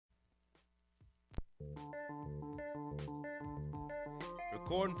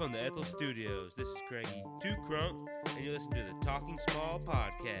Recording from the Ethel Studios, this is Craigie Two Crunk, and you listen to the Talking Small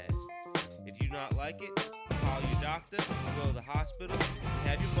podcast. If you do not like it, call your doctor, go to the hospital, and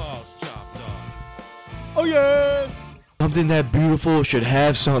have your balls chopped off. Oh yeah! Something that beautiful should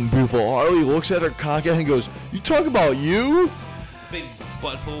have something beautiful. Harley looks at her cock and goes, "You talk about you?" Big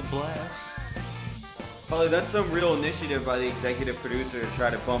butthole blast. Probably that's some real initiative by the executive producer to try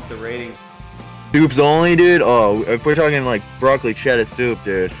to bump the ratings. Soups only, dude? Oh, if we're talking like broccoli cheddar soup,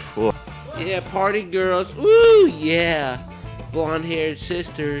 dude. Whoa. Yeah, party girls. Ooh, yeah. Blonde-haired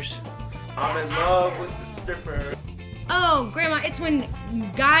sisters. I'm in love with the stripper. Oh, Grandma, it's when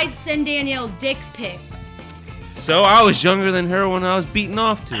guys send Danielle dick pic. So I was younger than her when I was beating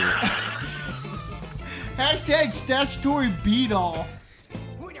off to her. Hashtag statutory beat off.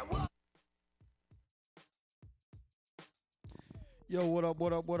 Yo, what up,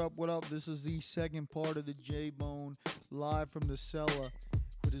 what up, what up, what up? This is the second part of the J-Bone live from the cellar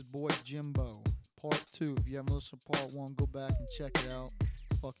with his boy Jimbo. Part 2. If you haven't listened to part 1, go back and check it out.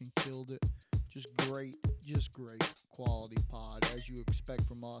 Fucking killed it. Just great quality pod as you expect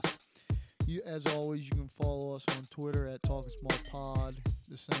from us. As always, you can follow us on Twitter at Talking Small Pod.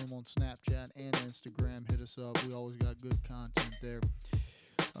 The same on Snapchat and Instagram. Hit us up. We always got good content there.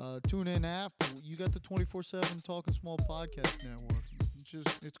 Tune in app. You got the 24/7 Talking Small Podcast Network.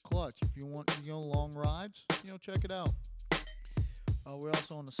 It's clutch. If you want, long rides, check it out. We're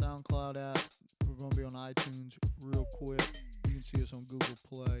also on the SoundCloud app. We're going to be on iTunes real quick. You can see us on Google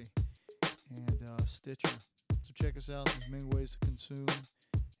Play and Stitcher. So check us out. There's many ways to consume,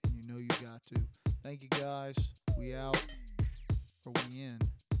 and you know you got to. Thank you guys. We out. Or we in.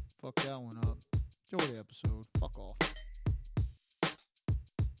 Fuck that one up. Enjoy the episode. Fuck off.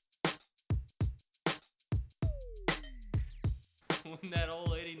 When that old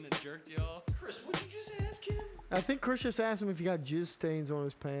lady jerked you off. Chris, what'd you just ask him? I think Chris just asked him if he got jizz stains on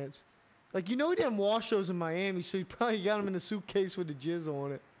his pants. Like, he didn't wash those in Miami, so he probably got them in a suitcase with the jizz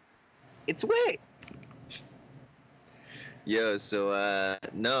on it. It's wet. Yo, so,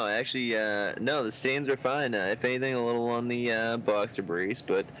 no, actually, no, the stains are fine. If anything, a little on the boxer briefs,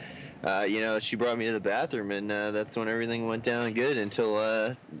 but, she brought me to the bathroom, and that's when everything went down good until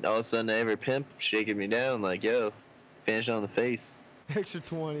all of a sudden I have her pimp shaking me down like, yo, finish on the face. Extra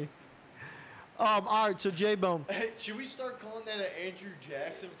 20. All right, so J-Bone. Hey, should we start calling that an Andrew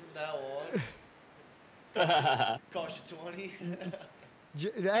Jackson from now on? Cost you 20.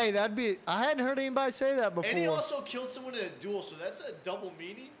 Hey, I hadn't heard anybody say that before. And he also killed someone in a duel, so that's a double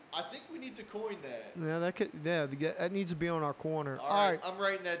meaning. I think we need to coin that. Yeah, that needs to be on our corner. All right, I'm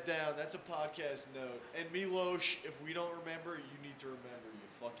writing that down. That's a podcast note. And Milosh, if we don't remember, you need to remember, you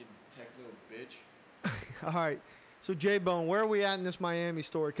fucking techno bitch. All right. So, J-Bone, where are we at in this Miami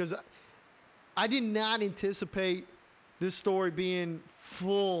story? Because I did not anticipate this story being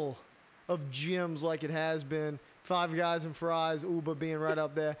full of gems like it has been. Five Guys and Fries, Uber being right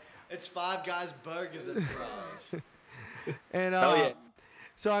up there. It's Five Guys burgers and fries. And yeah.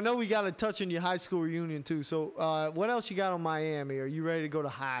 So I know we got to touch on your high school reunion, too. So what else you got on Miami? Are you ready to go to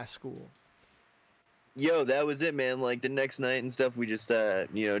high school? Yo, that was it, man. Like, the next night and stuff, we just,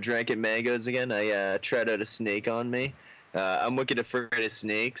 drank at Mango's again. I tried out a snake on me. I'm wicked afraid of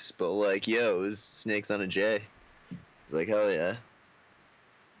snakes, but, like, yo, it was snakes on a J. It's like, hell yeah.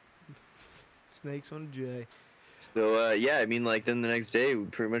 Snakes on a J. So, then the next day, we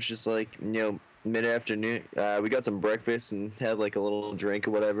pretty much just, mid-afternoon, we got some breakfast and had, a little drink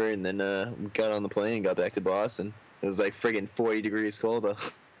or whatever, and then we got on the plane and got back to Boston. It was, friggin' 40 degrees cold, though.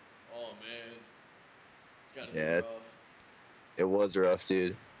 It was rough,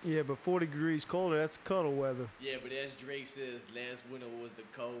 dude. Yeah, but 40 degrees colder, that's cuddle weather. Yeah, but as Drake says, last winter was the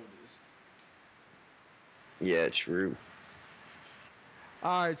coldest. Yeah, true.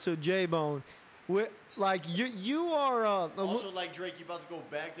 All right, so J-Bone, you are... also, like Drake, you about to go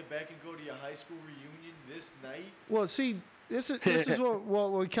back to back and go to your high school reunion this night? Well, see, this is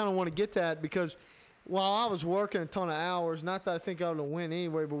what we kind of want to get at, because while I was working a ton of hours, not that I think I would win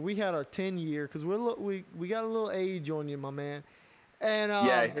anyway, but we had our 10-year, because we got a little age on you, my man.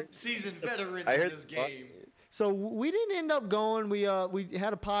 And seasoned veterans in this game. So we didn't end up going. We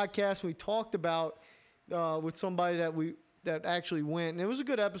had a podcast. We talked about with somebody that actually went, and it was a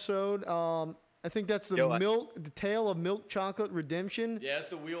good episode. I think that's the tale of Milk Chocolate Redemption. Yeah, it's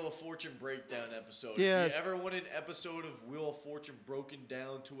the Wheel of Fortune breakdown episode. Yes. If you ever want an episode of Wheel of Fortune broken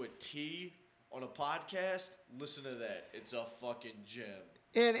down to a T on a podcast, listen to that. It's a fucking gem.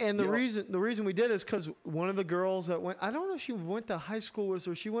 And the reason we did is because one of the girls that went, I don't know if she went to high school with us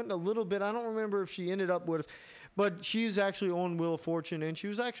or she went a little bit. I don't remember if she ended up with us, But she's actually on Wheel of Fortune, and she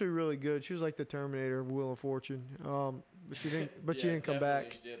was actually really good. She was like the Terminator of Wheel of Fortune. But she didn't. But she didn't come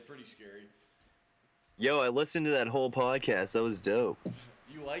back. Yeah, pretty scary. Yo, I listened to that whole podcast. That was dope.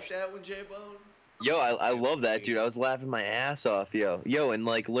 You like that one, J-Bone? Yo, I love that, dude. I was laughing my ass off, yo. Yo, and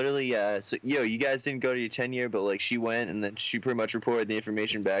like literally, so, yo, you guys didn't go to your 10-year, but like she went and then she pretty much reported the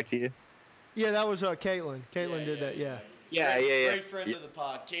information back to you. Yeah, that was Caitlin. Caitlin did that. Yeah. Great friend of the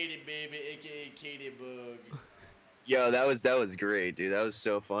pod, Katie Baby, aka Katie Bug. Yo, that was great, dude. That was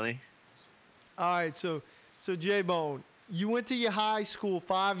so funny. All right, so J-Bone, you went to your high school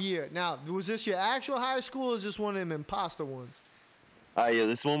 5 year. Now, was this your actual high school or is this one of them imposter ones? Yeah,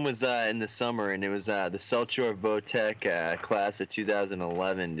 this one was in the summer, and it was the South Shore Votech class of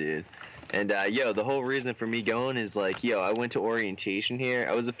 2011, dude. And, yo, the whole reason for me going is, like, yo, I went to orientation here.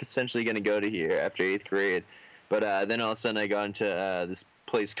 I was essentially going to go to here after 8th grade. But then all of a sudden I got into this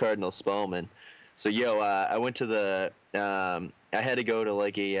place, Cardinal Spellman. So, yo, I went to the I had to go to,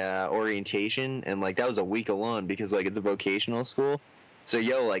 like, a orientation, and, like, that was a week alone because, like, it's a vocational school. So,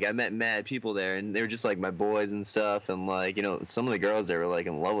 yo, like, I met mad people there, and they were just, like, my boys and stuff, and, like, you know, some of the girls there were, like,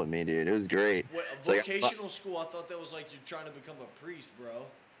 in love with me, dude. It was great. Wait, a So, vocational school? I thought that was like you're trying to become a priest, bro.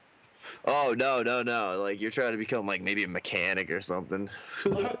 Oh, no. Like, you're trying to become, like, maybe a mechanic or something.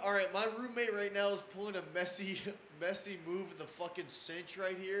 All right, my roommate right now is pulling a messy move in the fucking cinch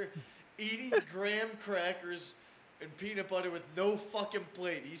right here, eating graham crackers and peanut butter with no fucking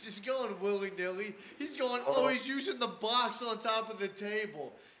plate. He's just going willy-nilly. He's going, he's using the box on top of the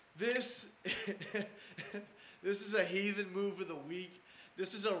table. This is a heathen move of the week.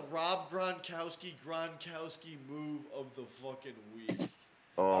 This is a Rob Gronkowski move of the fucking week.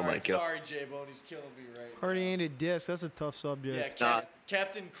 Oh, my God. Sorry, J-Bone. He's killing me right now. Herniated disc. That's a tough subject. Yeah,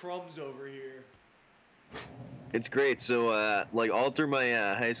 Captain Crumbs over here. It's great. So, like, all through my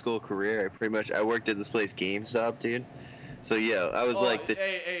high school career, I worked at this place, GameStop, dude. So, yeah, I was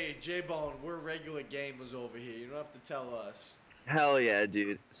Hey, J-Bone, we're regular gamers over here. You don't have to tell us. Hell yeah,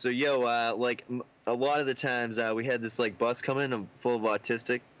 dude. So, yo, like, a lot of the times we had this, like, bus come in full of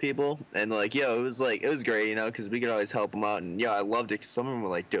autistic people. And, like, yo, it was great, you know, because we could always help them out. And, yeah, I loved it because some of them were,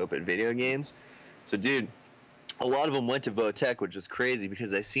 like, dope at video games. So, dude, a lot of them went to Votech, which was crazy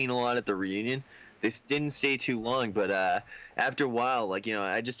because I seen a lot at the reunion. They didn't stay too long, but after a while, like, you know,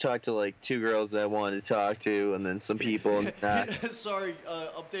 I just talked to, like, 2 girls that I wanted to talk to, and then some people. And, Sorry,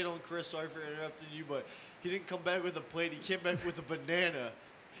 update on Chris. Sorry for interrupting you, but he didn't come back with a plate. He came back with a banana.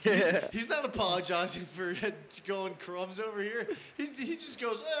 He's not apologizing for going crumbs over here. He just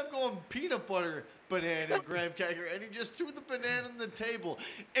goes, I'm going peanut butter, banana, graham cracker, and he just threw the banana on the table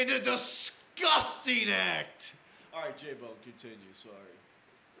in a disgusting act. All right, J-Bone, continue. Sorry.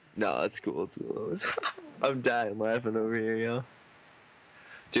 no, that's cool. It's cool. I'm dying laughing over here, yo.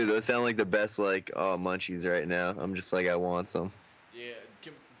 Dude, those sound like the best, like, munchies right now. I'm just like, I want some. Yeah,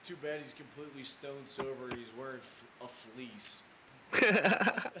 too bad he's completely stone sober and he's wearing a fleece.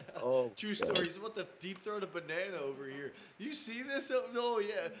 Oh, True story. He's about to deep throat a banana over here. You see this? Oh,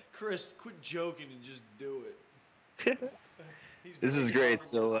 yeah. Chris, quit joking and just do it. This is great.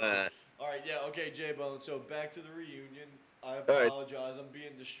 So, all right, yeah, okay, J-Bone. So back to the reunion. I apologize. I'm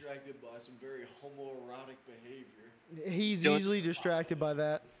being distracted by some very homoerotic behavior. He's easily distracted by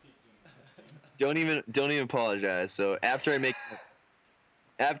that. don't even apologize. So after I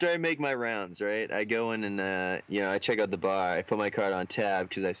make my rounds, right? I go in and you know, I check out the bar. I put my card on tab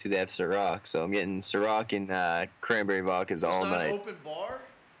because I see they have Ciroc. So I'm getting Ciroc and cranberry vodkas all night. It's not an open bar?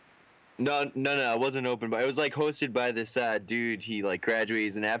 No, it wasn't open, but it was like hosted by this dude. He like graduated.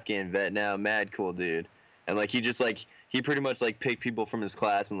 He's an Afghan vet now, mad cool dude, and like he pretty much like picked people from his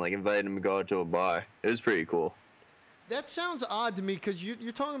class and like invited them to go out to a bar. It was pretty cool. That sounds odd to me because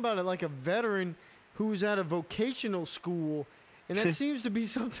you're talking about it like a veteran who's at a vocational school, and that seems to be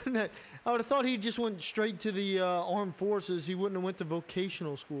something that I would have thought he just went straight to the armed forces. He wouldn't have went to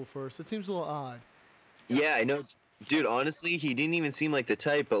vocational school first. It seems a little odd. Yeah, I know. Dude, honestly, he didn't even seem like the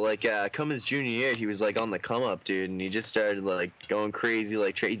type, but, like, come his junior year, he was, like, on the come-up, dude, and he just started, like, going crazy,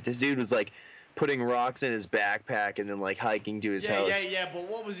 like, this dude was, like, putting rocks in his backpack and then, like, hiking to his house. Yeah, but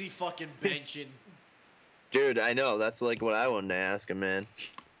what was he fucking benching? Dude, I know, that's, like, what I wanted to ask him, man.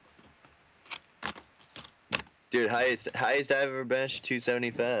 Dude, highest I've ever benched,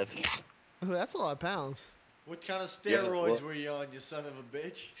 275. Oh, that's a lot of pounds. What kind of steroids were you on, you son of a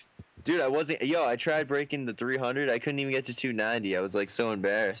bitch? Dude, I tried breaking the 300. I couldn't even get to 290. I was, like, so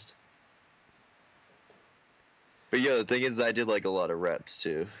embarrassed. But, yo, the thing is, I did, like, a lot of reps,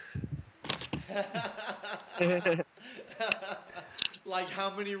 too. Like,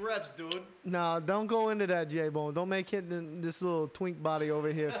 how many reps, dude? Nah, don't go into that, J-Bone. Don't make this little twink body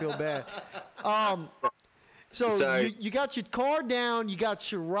over here feel bad. So Sorry. you got your car down. You got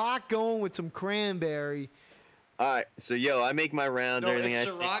Ciroc going with some cranberry. All right, so yo, I make my rounds. No, everything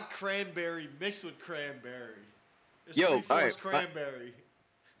it's I say. Ciroc cranberry mixed with cranberry. It's Yo, 3/4 alright, cranberry.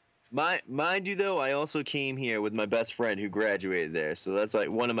 Mind you though, I also came here with my best friend who graduated there, so that's like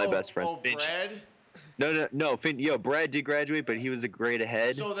one of my best friends. Oh, Finch. Brad? No. Yo, Brad did graduate, but he was a grade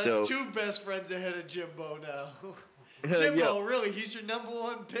ahead. So that's two best friends ahead of Jimbo now. Jimbo, Yo. really? He's your number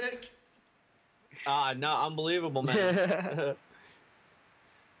one pick? No, unbelievable, man.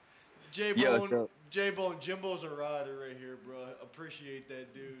 J-Bone, J-Bone, Jimbo's a rider right here, bro. Appreciate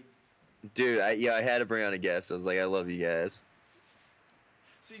that, dude. Dude, I had to bring on a guest. I was like, I love you guys.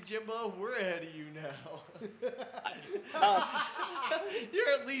 See, Jimbo, we're ahead of you now. You're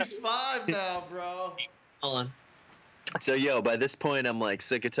at least 5 now, bro. Hold on. So yo, by this point, I'm like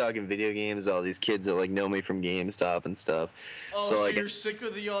sick of talking video games. All these kids that like know me from GameStop and stuff. Oh, so like, you're sick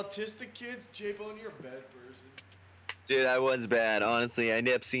of the autistic kids? J-Bone, you're a bad person. dude, I was bad. Honestly, I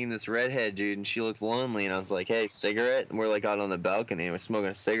ended up seeing this redhead dude, and she looked lonely, and I was like, hey, cigarette? And we're like out on the balcony, and we're smoking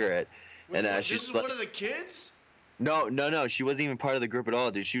a cigarette. Wait, And what, she's this is like, one of the kids? No, she wasn't even part of the group at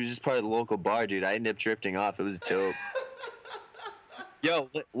all, dude. She was just part of the local bar, dude. I ended up drifting off. It was dope. Yo,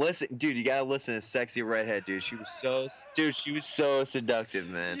 listen, dude, you gotta listen to Sexy Redhead, dude. She was so seductive,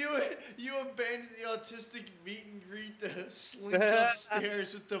 man. You abandoned the autistic meet and greet to slink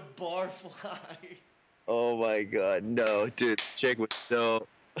upstairs with the barfly. Oh my god, no, dude. This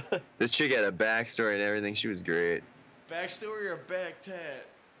chick had a backstory and everything. She was great. Backstory or back tat?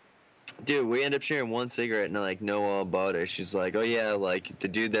 Dude, we end up sharing one cigarette and I like know all about her. She's like, oh yeah, like the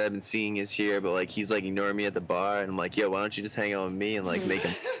dude that I've been seeing is here, but like he's like ignoring me at the bar, and I'm like, yo, why don't you just hang out with me and like make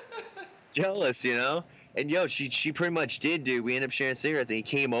him jealous, you know? And yo, she pretty much did, dude. We ended up sharing cigarettes, and he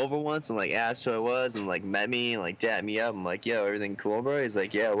came over once and like asked who I was and like met me and like dapped me up. I'm like, yo, everything cool, bro? He's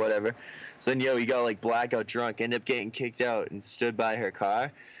like, yeah, whatever. So then yo, he got like blackout drunk, ended up getting kicked out and stood by her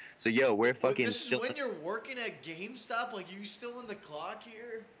car. So yo, we're fucking This still. is when you're working at GameStop? Like, are you still in the clock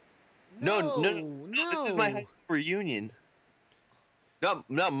here? No, this is my high school reunion.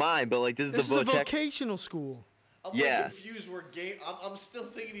 Not mine, but like this is This the is the Votech. vocational school. I'm Yeah. like confused where I'm still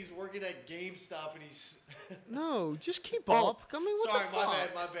thinking he's working at GameStop and he's... No, just keep Oh, up. I mean, what Sorry, the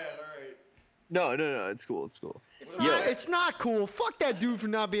fuck? my bad, alright. No, it's cool. It's not cool. Fuck that dude for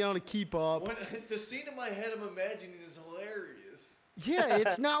not being able to keep up. The scene in my head I'm imagining is hilarious. Yeah,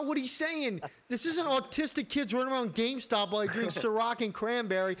 it's not what he's saying. This isn't autistic kids running around GameStop while they drink Ciroc and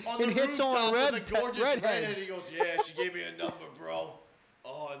cranberry On and the hits on rooftop with a gorgeous redhead, redheads. he goes, yeah, she gave me a number, bro.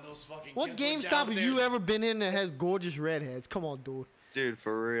 Oh, and those fucking What kids went GameStop have you downstairs. ever been in that has gorgeous redheads? Come on, dude. Dude,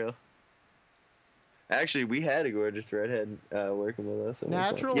 for real. Actually, we had a gorgeous redhead working with us. at one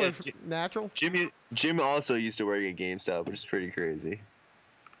point. Natural Yeah, or natural? Jim also used to work at GameStop, which is pretty crazy.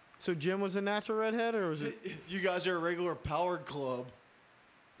 So Jim was a natural redhead, or was it? You guys are a regular power club.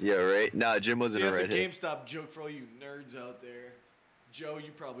 Yeah, right. Nah, Jim See, wasn't a that's a redhead. GameStop joke for all you nerds out there. Joe,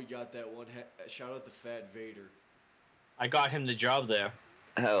 you probably got that one. Shout out to Fat Vader. I got him the job there.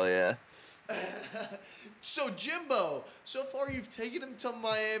 Hell yeah. So Jimbo, so far you've taken him to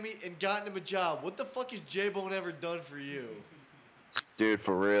Miami and gotten him a job. What the fuck has J-Bone ever done for you? Dude,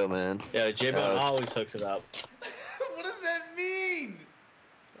 for real, man. Yeah, J-Bone Uh, always hooks it up. What does that mean?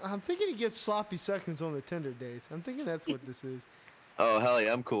 I'm thinking he gets sloppy seconds on the Tinder dates. I'm thinking that's what this is. Oh, hell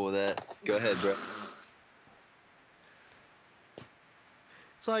yeah, I'm cool with that. Go ahead, bro.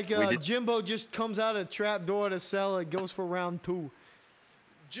 It's like Jimbo just comes out of a trap door to sell it, goes for round 2.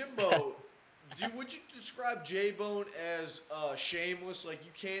 Jimbo, would you describe J-Bone as shameless? Like,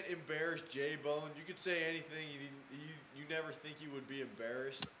 you can't embarrass J-Bone. You could say anything. You never think you would be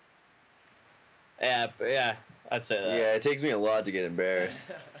embarrassed. Yeah, I'd say that. Yeah, it takes me a lot to get embarrassed.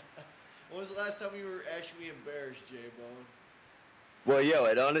 When was the last time you were actually embarrassed, J-Bone? Well, yo,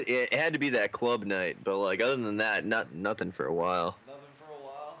 it had to be that club night, but like other than that, nothing for a while. Nothing for a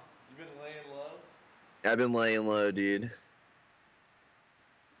while? You been laying low? I've been laying low, dude.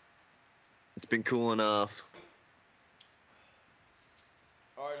 It's been cooling off.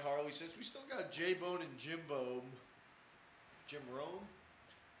 All right, Harley, since we still got J-Bone and Jim Rome,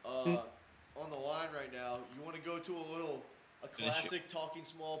 on the line right now, you want to go to a classic Talking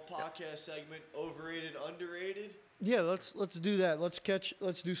Small podcast segment, overrated, underrated? Yeah, let's do that. Let's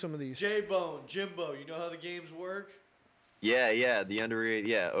do some of these. J-Bone, Jimbo, you know how the games work? Yeah, the underrated,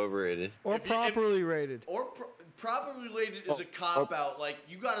 yeah, overrated. Or properly rated. Or properly rated is a cop-out. Like,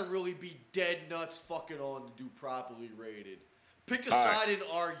 you got to really be dead nuts fucking on to do properly rated. Pick a side and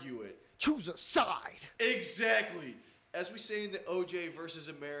argue it. Choose a side. Exactly. As we say in the OJ versus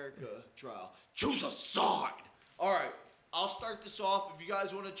America trial, choose a side. All right, I'll start this off. If you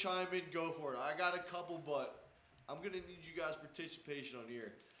guys want to chime in, go for it. I got a couple, but I'm gonna need you guys' participation on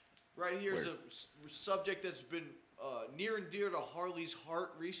here. Right here is a subject that's been near and dear to Harley's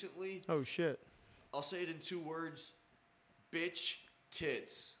heart recently. Oh shit. I'll say it in 2 words: bitch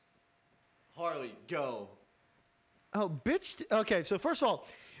tits. Harley, go. Oh, okay, so first of all,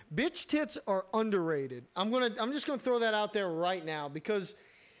 bitch tits are underrated. I'm just gonna throw that out there right now because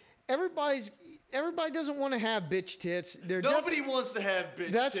everybody doesn't want to have bitch tits. Nobody wants to have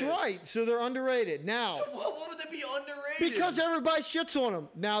bitch That's tits. right. So they're underrated. Now, What would they be underrated? because everybody shits on them.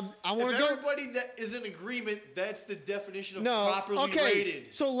 Now, I want If to go. everybody that is in agreement, that's the definition of No, properly okay.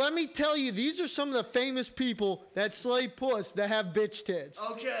 rated. So let me tell you, these are some of the famous people that slay puss that have bitch tits.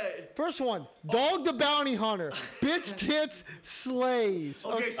 Okay. First one, Dog the Bounty Hunter. Bitch tits slays.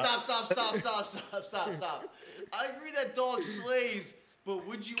 Okay, stop. I agree that dog slays, but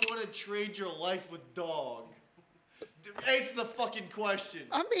would you want to trade your life with dog? Answer the fucking question.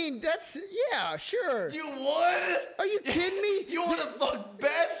 I mean, yeah, sure. You would? Are you kidding me? You want to fuck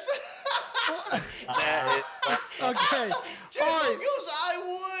Beth? Okay. Just All right. goes,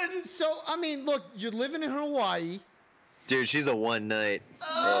 I would. So, I mean, look, you're living in Hawaii. Dude, she's a one night.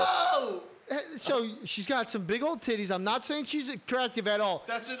 Oh! So she's got some big old titties. I'm not saying she's attractive at all.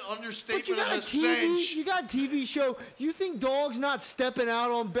 That's an But understatement you got a of a TV. cinch. You got a TV show. You think Dog's not stepping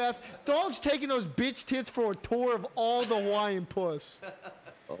out on Beth? Dog's taking those bitch tits for a tour of all the Hawaiian puss.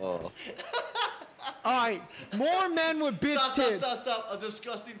 Oh. All right, more men with bitch tits. Stop. A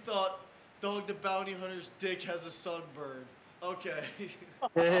disgusting thought. Dog the bounty hunter's dick has a sunburn. Okay.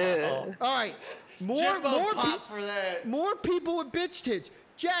 All right, Jimbo pop for that. more people with bitch tits.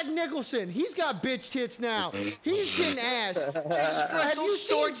 Jack Nicholson, he's got bitch tits now. He's getting ass. Jesus Christ, Have you those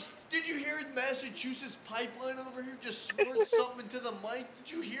seen? swords. Did you hear Massachusetts pipeline over here just sword something into the mic?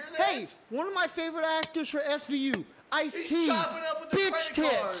 Did you hear that? Hey, one of my favorite actors for SVU, Ice-T. He's chopping up with the bitch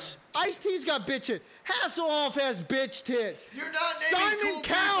credit card. tits. Ice-T's got bitch tits. Hasselhoff has bitch tits. You're not naming Simon cool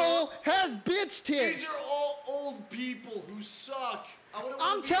Cowell people. has bitch tits. These are all old people who suck.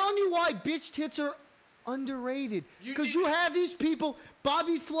 I'm telling you why bitch tits are underrated. You Because need- you have these people,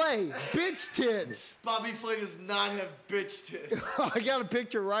 Bobby Flay, bitch tits. Bobby Flay does not have bitch tits. I got a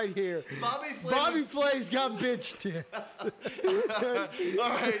picture right here. Bobby Flay's got bitch tits. all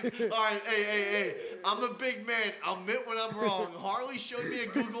right. Hey. I'm a big man. I'll admit when I'm wrong. Harley showed me a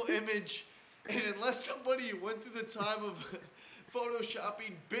Google image, and unless somebody went through the time of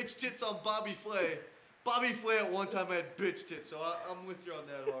photoshopping bitch tits on Bobby Flay at one time had bitch tits, so I'm with you on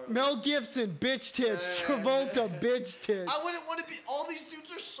that, Harley. Mel Gibson, bitch tits. Yeah. Travolta, bitch tits. I wouldn't want to be. All these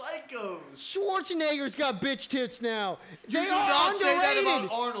dudes are psychos. Schwarzenegger's got bitch tits now. You They do are not say that underrated.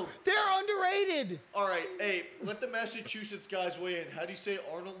 about Arnold. They're underrated. All right, hey, let the Massachusetts guys weigh in. How do you say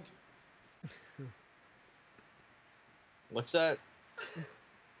Arnold? What's that?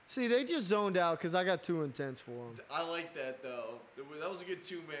 See, they just zoned out because I got too intense for them. I like that though. That was a good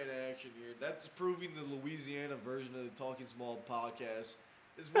 2-man action here. That's proving the Louisiana version of the Talking Small podcast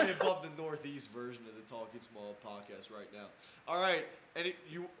is way above the Northeast version of the Talking Small podcast right now. All right, and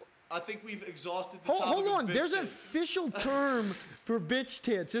I think we've exhausted the topic Hold of on, bitch there's an tits. official term for bitch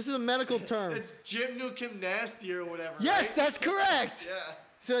tits. This is a medical term. It's Jim Newcomb Nasty or whatever. Yes, right? that's correct. Yeah.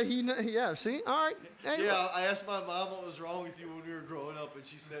 So yeah, see? All right. Hey, Yeah, I asked my mom what was wrong with you when we were growing up, and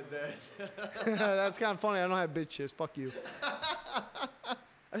she said that. That's kind of funny. I don't have bitch tits. Fuck you.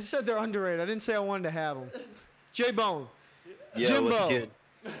 I said they're underrated. I didn't say I wanted to have them. J-Bone. Yeah, Jimbo. what's good?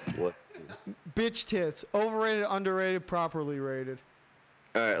 What? Bitch tits. Overrated, underrated, properly rated.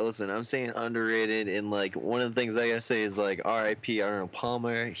 All right, listen, I'm saying underrated, and like one of the things I gotta say is like R.I.P. Arnold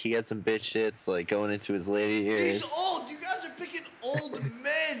Palmer. He had some bitch shits like going into his later years. He's old. You guys are picking old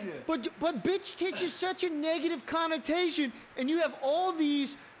men. But bitch tits is such a negative connotation, and you have all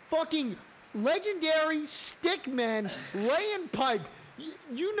these fucking legendary stick men laying pipe.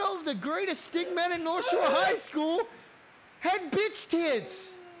 You know the greatest stick men in North Shore High School had bitch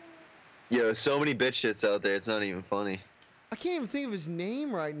tits. Yo, so many bitch shits out there. It's not even funny. I can't even think of his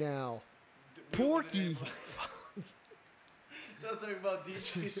name right now. Porky. Don't talk about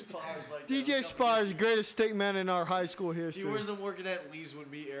DJ Spars like that. DJ Spars, greatest stick man in our high school history. He wasn't working at Lee's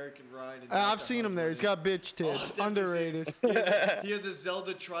with me, Eric, and Ryan. And I've seen him there. He's got bitch tits. Oh, Underrated. He has the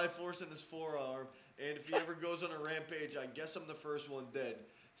Zelda Triforce in his forearm, and if he ever goes on a rampage, I guess I'm the first one dead.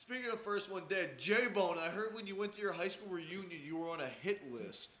 Speaking of first one dead, J-Bone, I heard when you went to your high school reunion, you were on a hit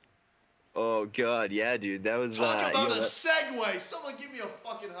list. Oh god, yeah, dude, that was Talk about yo, a that- segue. Someone give me a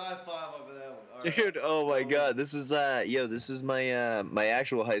fucking high five over that one. All right. Dude, oh my god, this is this is my my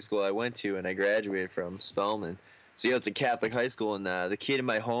actual high school I went to and I graduated from, Spelman. So it's a Catholic high school, and the kid in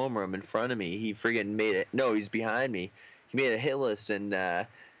my homeroom in front of me, he friggin' made it. No, he's behind me. He made a hit list, and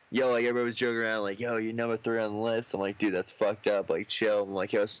yo, like everybody was joking around, like, yo, you're number 3 on the list. I'm like, dude, that's fucked up. Like, chill. I'm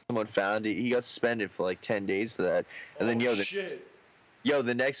like, yo, someone found it. He got suspended for like 10 days for that. And then, shit.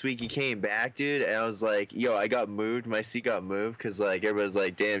 The next week he came back, dude, and I was like, yo, I got moved. My seat got moved because, like, everybody's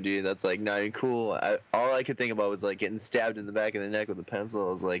like, damn, dude, that's, like, not even cool. All I could think about was, like, getting stabbed in the back of the neck with a pencil. I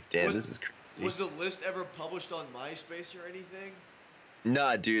was like, damn, this is crazy. Was the list ever published on MySpace or anything?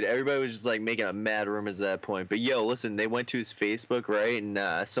 Nah, dude, everybody was just, like, making up mad rumors at that point. But, yo, listen, they went to his Facebook, right,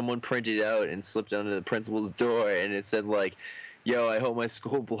 and someone printed it out and slipped under the principal's door, and it said, like, yo, I hope my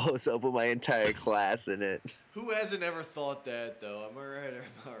school blows up with my entire class in it. Who hasn't ever thought that, though? Am I right or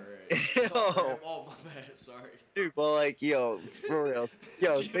am I right? Yo. Oh, my bad. Sorry. Dude, but, like, yo, for real.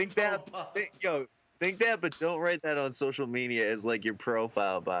 Yo, think that, but don't write that on social media as, like, your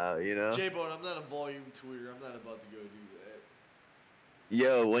profile bio, you know? J-Bone, I'm not a volume tweeter. I'm not about to go do that.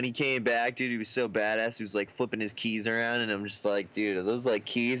 Yo, when he came back, dude, he was so badass. He was, like, flipping his keys around, and I'm just like, dude, are those, like,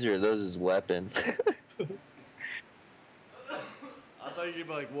 keys or are those his weapon? I thought you were going to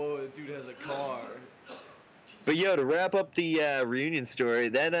be like, whoa, that dude has a car. But yo, to wrap up the reunion story,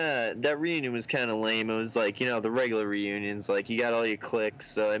 that reunion was kind of lame. It was like, you know, the regular reunions, like you got all your cliques.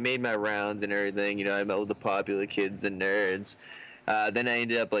 So I made my rounds and everything. You know, I met with the popular kids and nerds. Then I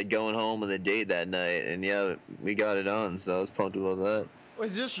ended up like going home on a date that night, and yeah, we got it on. So I was pumped about that. Wait,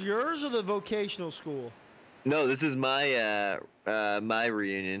 is this yours or the vocational school? No, this is my my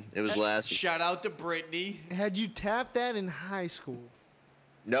reunion. It was last. Shout out to Brittany. Had you tapped that in high school?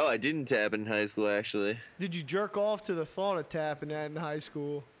 No, I didn't tap in high school actually. Did you jerk off to the thought of tapping that in high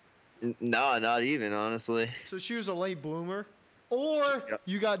school? No, not even honestly. So she was a late bloomer, or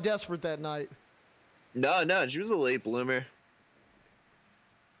you got desperate that night? No, she was a late bloomer.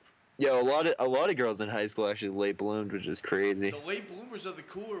 Yo, a lot of girls in high school actually late bloomed, which is crazy. The late bloomers are the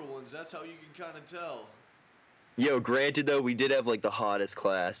cooler ones. That's how you can kind of tell. Yo, granted though, we did have like the hottest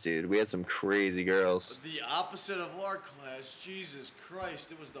class, dude. We had some crazy girls. The opposite of our class, Jesus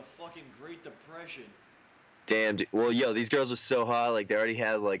Christ, it was the fucking Great Depression. Damn, dude. Well, yo, these girls are so hot. Like they already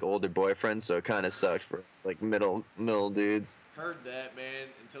had like older boyfriends, so it kind of sucked for like middle dudes. Heard that, man.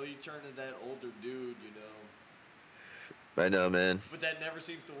 Until you turn into that older dude, you know. I know, man. But that never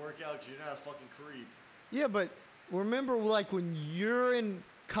seems to work out because you're not a fucking creep. Yeah, but remember, like when you're in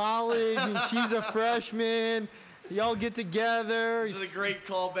college and she's a freshman, y'all get together. This is a great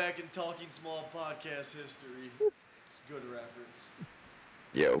callback in Talking Small podcast history. It's a good reference.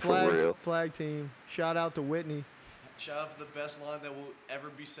 Yo, for real. Flag team. Shout out to Whitney. Shout out for the best line that will ever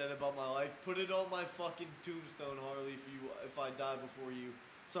be said about my life. Put it on my fucking tombstone, Harley, if I die before you.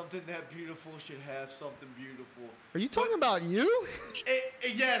 Something that beautiful should have something beautiful. Are you talking about you?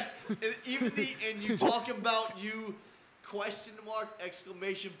 Yes. And you talking about you, question mark,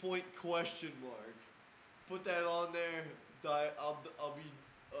 exclamation point, question mark. Put that on there. I'll be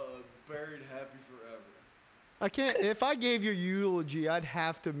buried happy forever. I can't. If I gave your eulogy, I'd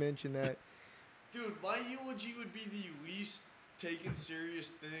have to mention that. Dude, my eulogy would be the least taken serious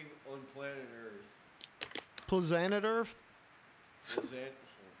thing on planet Earth. Planet Earth?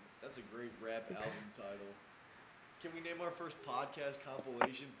 That's a great rap album title. Can we name our first podcast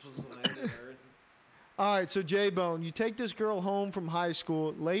compilation Planet Earth? All right, so J-Bone, you take this girl home from high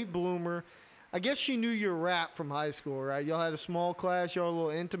school, late bloomer. I guess she knew your rap from high school, right? Y'all had a small class, y'all a little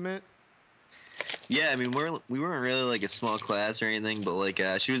intimate. Yeah, I mean we weren't really like a small class or anything, but like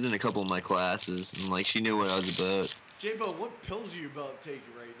she was in a couple of my classes and like she knew what I was about. J-Bo, what pills are you about to take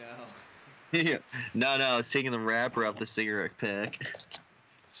right now? Yeah, no, I was taking the wrapper off the cigarette pack.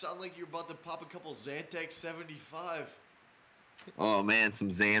 Sound like you're about to pop a couple Zantac 75. Oh man, some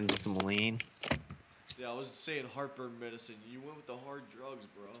Zans and some lean. Yeah, I was saying heartburn medicine. You went with the hard drugs,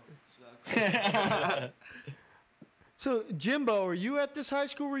 bro. It's not cool. So, Jimbo, are you at this high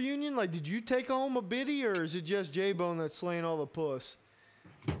school reunion? Like, did you take home a biddy, or is it just J-Bone that's slaying all the puss?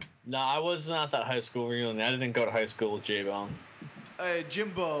 No, I was not at that high school reunion. I didn't go to high school with J-Bone. Hey,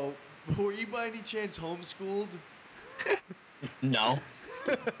 Jimbo, were you by any chance homeschooled? No.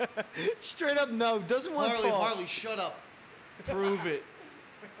 Straight up no. Doesn't want to talk. Harley, shut up. Prove it.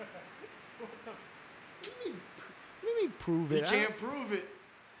 What do you mean prove it? You can't prove it.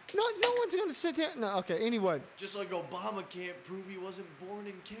 No one's going to sit there. No, okay, anyway. Just like Obama can't prove he wasn't born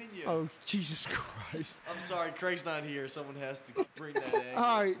in Kenya. Oh, Jesus Christ. I'm sorry, Craig's not here. Someone has to bring that in.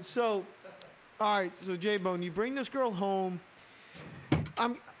 All right, so J-Bone, you bring this girl home.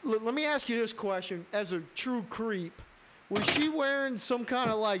 Let me ask you this question. As a true creep, was she wearing some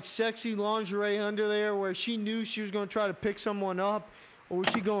kind of like sexy lingerie under there where she knew she was going to try to pick someone up, or was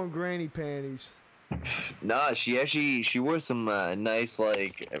she going granny panties? Nah, she wore some nice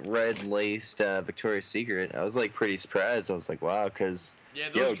like red laced Victoria's Secret. I was like pretty surprised. I was like, wow, because Yeah,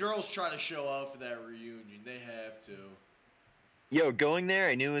 those Yo. girls try to show out for that reunion. They have to. Yo, going there,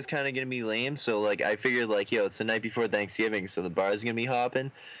 I knew it was kind of gonna be lame. So like, I figured like, yo, it's the night before Thanksgiving, so the bar's gonna be hopping.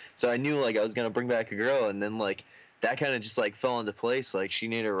 So I knew like I was gonna bring back a girl, and then like that kind of just like fell into place. Like she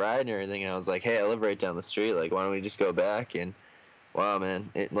needed a ride and everything, and I was like, hey, I live right down the street. Like, why don't we just go back? And wow, man,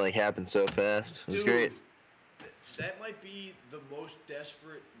 it like happened so fast. It was Dude, great. That might be the most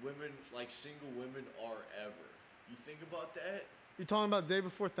desperate women, like single women, are ever. You think about that? You talking about the day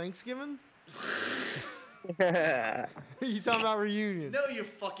before Thanksgiving? You talking about reunion? No, you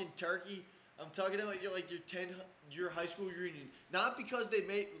fucking turkey. I'm talking about your high school reunion. Not because they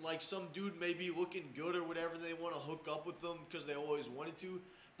may like some dude may be looking good or whatever, they want to hook up with them because they always wanted to,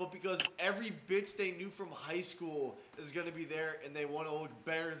 but because every bitch they knew from high school is gonna be there and they want to look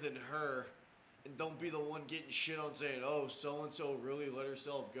better than her, and don't be the one getting shit on saying, oh, so and so really let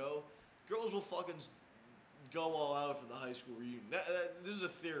herself go. Girls will fucking go all out for the high school reunion. This is a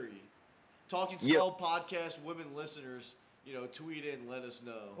theory. Talking Small podcast women listeners, tweet in, let us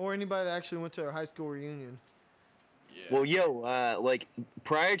know. Or anybody that actually went to our high school reunion. Yeah. Well, yo, like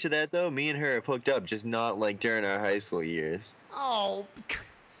prior to that though, me and her have hooked up, just not like during our high school years. Oh,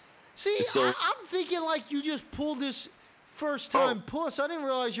 see, So- I'm thinking like you just pulled this first time puss. I didn't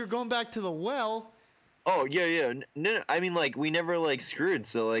realize you're going back to the well. Oh yeah. No, I mean like we never like screwed,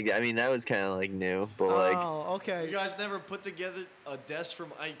 so like I mean that was kind of like new, but like Oh, okay. You guys never put together a desk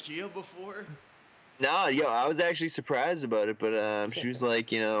from IKEA before? no, yo, I was actually surprised about it, but she was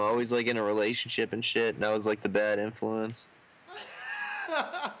like always like in a relationship and shit, and I was like the bad influence.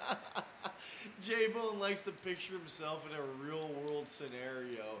 J-Bone likes to picture himself in a real world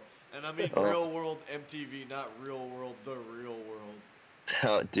scenario. And I mean Oh. real world MTV, not real world, the real world.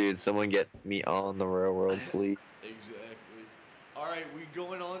 Oh, dude, someone get me on the railroad, please. Exactly. Alright, we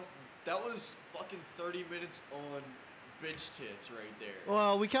going on. That was fucking 30 minutes on bitch tits right there.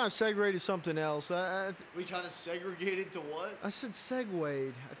 Well, we kind of segregated something else. We kind of segregated to what? I said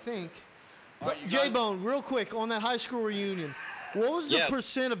segued, I think. Alright, you guys- J-Bone, real quick, on that high school reunion, what was the Yeah.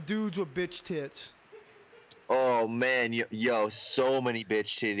 percent of dudes with bitch tits? Oh man, yo, so many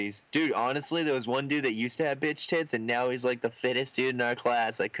bitch titties, dude. Honestly, there was one dude that used to have bitch tits, and now he's like the fittest dude in our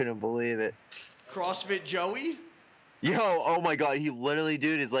class. I couldn't believe it. CrossFit Joey? Yo, oh my god, he literally,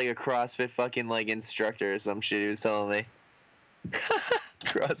 dude, is like a CrossFit fucking like instructor or some shit. He was telling me.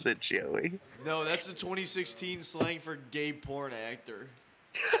 CrossFit Joey. No, that's the 2016 slang for gay porn actor.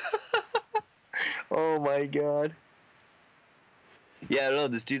 Oh my god. Yeah, I don't know.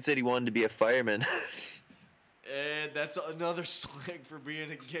 This dude said he wanted to be a fireman. And that's another slang for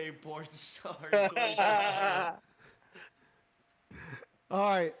being a gay porn star. in 2016. All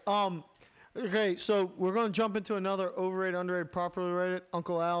right. Okay, so we're going to jump into another overrated, underrated, properly rated.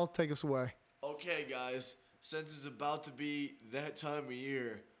 Uncle Al, take us away. Okay, guys, since it's about to be that time of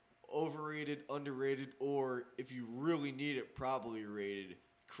year, overrated, underrated, or if you really need it, properly rated,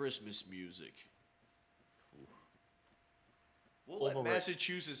 Christmas music. We'll let Overrated.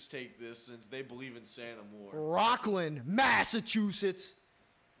 Massachusetts take this since they believe in Santa more. Rockland, Massachusetts.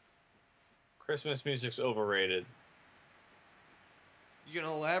 Christmas music's overrated. You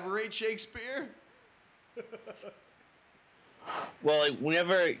gonna elaborate, Shakespeare? Well, like,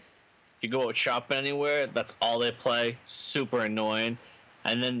 whenever you go out shopping anywhere, that's all they play. Super annoying.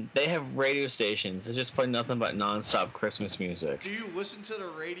 And then they have radio stations that just play nothing but nonstop Christmas music. Do you listen to the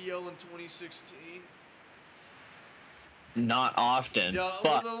radio in 2016? Not often, Yeah,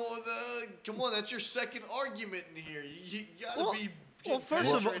 but come on, that's your second argument in here. You gotta Well, be. Well, getting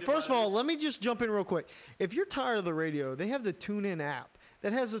first of penetrated by all, this. let me just jump in real quick. If you're tired of the radio, they have the TuneIn app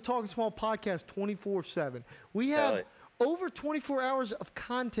that has the Talking Small podcast 24/7. We have Right. over 24 hours of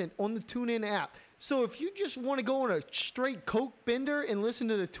content on the TuneIn app. So if you just want to go on a straight Coke bender and listen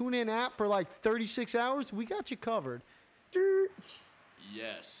to the TuneIn app for like 36 hours, we got you covered.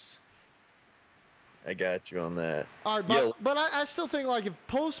 Yes. I got you on that. All right, Yo. but I still think like if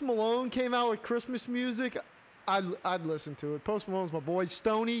Post Malone came out with Christmas music, I'd listen to it. Post Malone's my boy.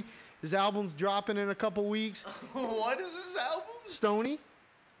 Stoney, his album's dropping in a couple weeks. What is this album? Stoney,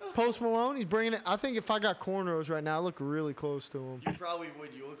 Post Malone, he's bringing it. I think if I got cornrows right now, I look really close to him. You probably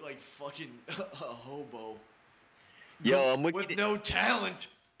would. You look like fucking a hobo Yo, I'm with wicked. no talent.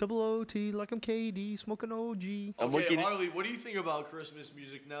 Double OT, like I'm KD, smoking OG. I'm Okay, looking- Harley, what do you think about Christmas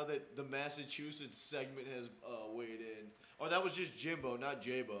music now that the Massachusetts segment has weighed in? Or that was just Jimbo, not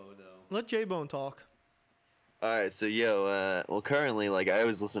J-Bo, no. Let J-Bone talk. All right, so yo, well, currently, like, I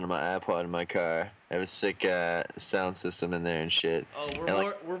always listen to my iPod in my car. I have a sick sound system in there and shit. Oh, And,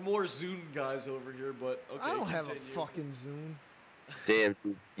 like, we're more Zune guys over here, but okay. I don't have a continue. fucking Zoom. Damn.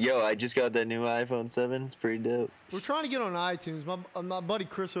 Yo, I just got that new iPhone 7. It's pretty dope. We're trying to get on iTunes. My buddy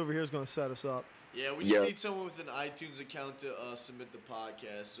Chris over here is going to set us up. Yeah, we Yeah. just need someone with an iTunes account to submit the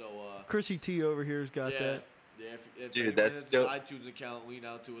podcast. So, Chrissy T over here's got yeah. that. Yeah, if Dude, anyone that's has dope. an iTunes account, lean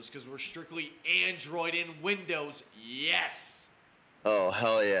out to us because we're strictly Android and Windows. Yes. Oh,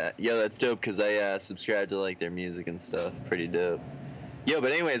 hell yeah. Yo, that's dope because I subscribe to like their music and stuff. Pretty dope. Yo,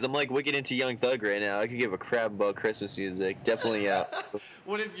 but anyways, I'm like wicked into Young Thug right now. I could give a crap about Christmas music. Definitely,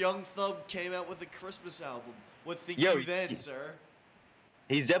 What if Young Thug came out with a Christmas album? What think Yo, you then, sir?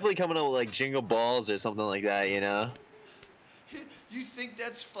 he's definitely coming up with like Jingle Balls or something like that, you know? You think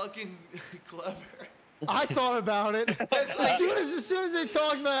that's fucking clever? I thought about it. That's like- as soon as they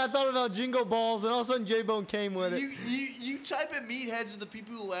talked about it, I thought about Jingle Balls, and all of a sudden J-Bone came with it. You type in meatheads are the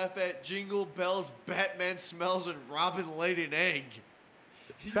people who laugh at Jingle Bells, Batman Smells, and Robin laid an egg.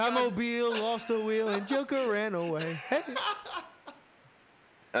 You guys- Batmobile lost a wheel and Joker ran away. Hey.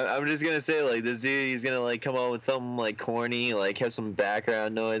 I'm just gonna say like this dude, he's gonna like come out with something like corny, like have some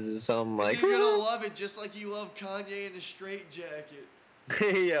background noises or something like. You're gonna love it just like you love Kanye in a straight jacket.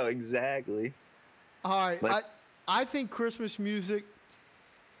 Yo, exactly. All right, Like- I think Christmas music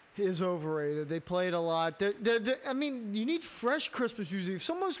is overrated. They play it a lot. I mean, you need fresh Christmas music. If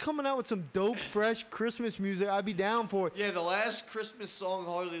someone's coming out with some dope, fresh Christmas music, I'd be down for it. Yeah, the last Christmas song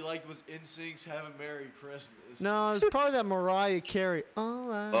Harley liked was NSYNC's "Have a Merry Christmas." No, it's probably that Mariah Carey.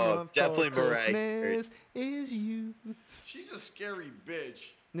 All I want definitely for Mariah Carey. Christmas is you. She's a scary bitch.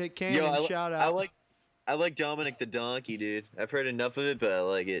 Nick Cannon, shout out. I like Dominic the Donkey, dude. I've heard enough of it, but I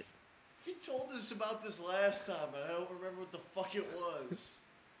like it. He told us about this last time, and I don't remember what the fuck it was.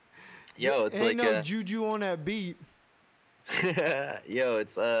 Yo, it's Ain't like no juju on that beat. yo,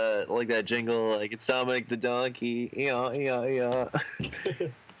 it's like that jingle, like it's Dominic the Donkey. Yeah.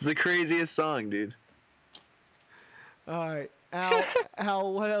 It's the craziest song, dude. All right,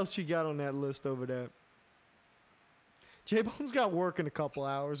 Al, what else you got on that list over there? J-Bone's got work in a couple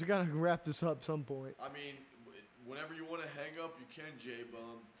hours. We gotta wrap this up some point. I mean, whenever you want to hang up, you can,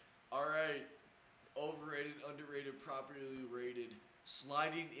 J-Bum. All right, overrated, underrated, properly rated,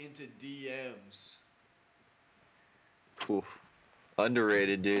 sliding into DMs. Oof.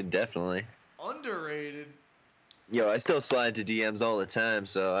 Underrated, dude. Definitely. Underrated? Yo, I still slide to DMs all the time,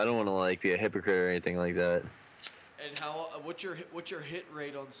 so I don't want to like be a hypocrite or anything like that. And how? What's your hit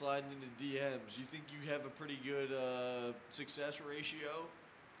rate on sliding into DMs? You think you have a pretty good success ratio?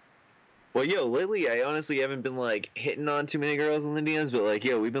 Well, yo, lately I honestly haven't been like hitting on too many girls in the DMs, but like,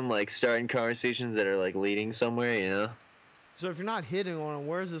 yo, we've been like starting conversations that are like leading somewhere, you know? So if you're not hitting on them,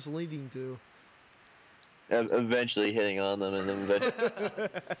 where is this leading to? Eventually hitting on them, and then eventually.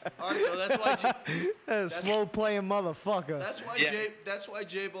 All right, so that's why. Slow playing motherfucker. That's why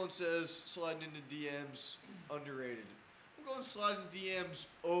J-Bone says sliding into DMs underrated. I'm going sliding DMs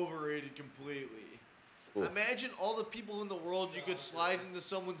overrated completely. Cool. Imagine all the people in the world you could slide into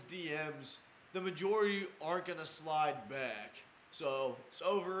someone's DMs. The majority aren't gonna slide back, so it's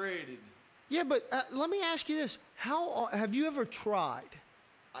overrated. Yeah, but let me ask you this: how have you ever tried?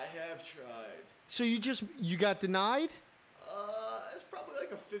 I have tried. So you got denied? It's probably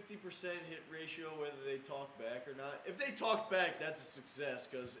like a 50% hit ratio whether they talk back or not. If they talk back, that's a success.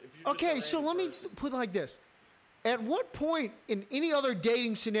 Because if you Okay, so let me put it like this: at what point in any other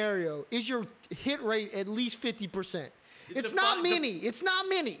dating scenario is your hit rate at least 50%? It's not many. It's not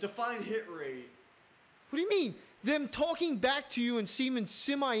many. Define hit rate. What do you mean? Them talking back to you and seeming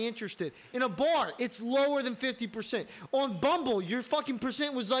semi-interested. In a bar, it's lower than 50%. On Bumble, your fucking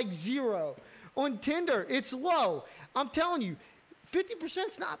percent was like 0. On Tinder, it's low. I'm telling you,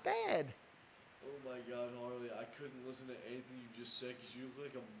 50%'s not bad. Oh my God, Harley, I couldn't listen to anything you just said because you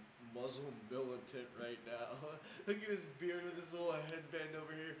look like a Muslim militant right now. Look at his beard with his little headband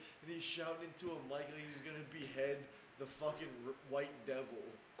over here, and he's shouting into a mic like he's gonna behead the fucking white devil.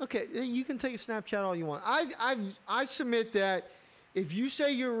 Okay, you can take a Snapchat all you want. I submit that if you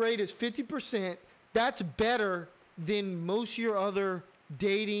say your rate is 50%, that's better than most of your other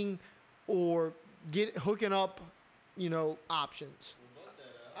dating or hooking up, options.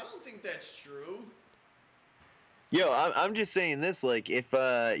 I don't think that's true. Yo, I'm just saying this, like, if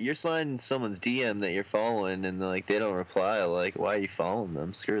you're sliding someone's DM that you're following and like they don't reply, like, why are you following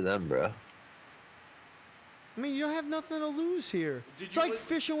them? Screw them, bro. I mean, you don't have nothing to lose here. It's like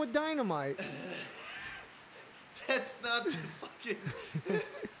fishing with dynamite. That's not the fucking...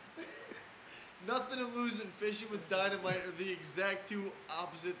 Nothing to lose in fishing with dynamite are the exact two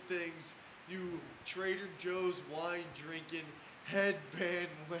opposite things. You Trader Joe's wine drinking, headband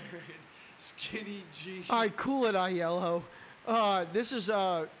wearing, skinny jeans. All right, cool it, Aiello. This is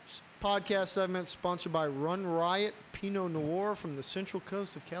a podcast segment sponsored by Run Riot Pinot Noir from the Central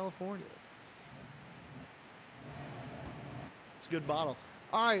Coast of California. It's a good bottle.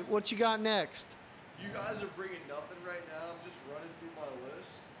 All right, what you got next? You guys are bringing nothing right now. I'm just running through my list.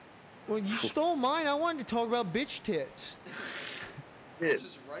 Well, you stole mine. I wanted to talk about bitch tits. I'm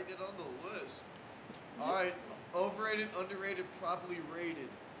just writing it on the list. All right, overrated, underrated, properly rated.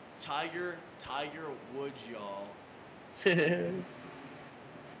 Tiger Woods, y'all.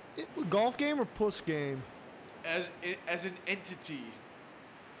 Golf game or puss game? As an entity.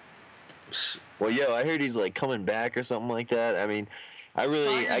 Well, yo, I heard he's like coming back or something like that. I mean,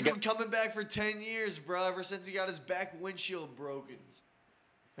 Tiger's been coming back for 10 years, bro. Ever since he got his back windshield broken.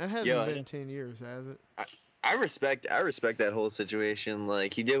 That hasn't been 10 years, has it? I respect that whole situation.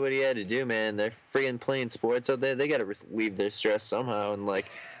 Like, he did what he had to do, man. They're freaking playing sports out there. They gotta relieve their stress somehow. And like,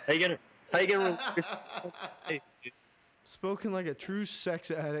 how you gonna? Spoken like a true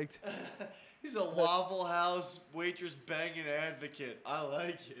sex addict. He's a Waffle House waitress banging advocate. I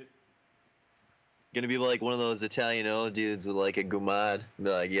like it. Gonna be like one of those Italian old dudes with like a gumad. Be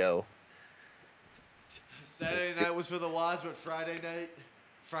like, yo. Saturday night was for the wives, but Friday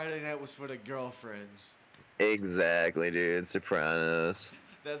night was for the girlfriends. Exactly, dude. Sopranos.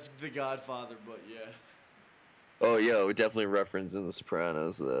 That's The Godfather, but yeah. Oh, yo, definitely referencing The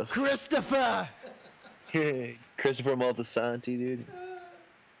Sopranos, though. Christopher! Christopher Moltisanti, dude.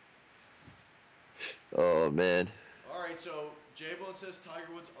 Oh, man. All right, so J-Bone says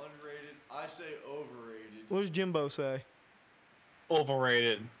Tiger Woods underrated. I say overrated. What does Jimbo say?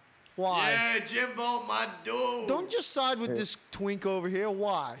 Overrated. Why? Yeah, Jimbo, my dude. Don't just side with this twink over here.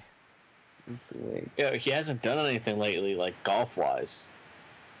 Why? Yeah, he hasn't done anything lately, like golf-wise.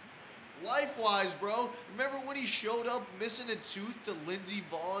 Life-wise, bro. Remember when he showed up missing a tooth to Lindsey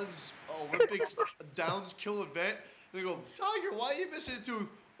Vaughn's Olympic Downs kill event? They go, Tiger, why are you missing a tooth?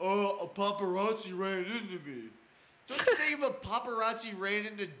 Oh, a paparazzi ran into me. Don't you think if a paparazzi ran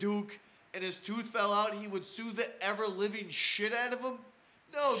into Duke and his tooth fell out, he would sue the ever-living shit out of him?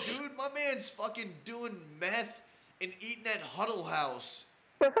 No, dude, my man's fucking doing meth and eating at Huddle House.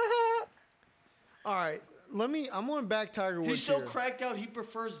 All right, I'm going back Tiger Woods. He's so here. cracked out, he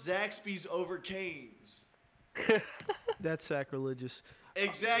prefers Zaxby's over Cane's. That's sacrilegious.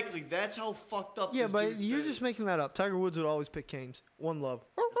 Exactly, that's how fucked up. Yeah, this but dude's you're head just is. making that up. Tiger Woods would always pick Canes. One love.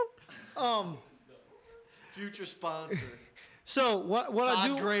 Future sponsor. So what I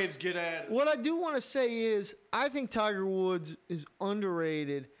do? Todd Graves, get at us. What I do want to say is, I think Tiger Woods is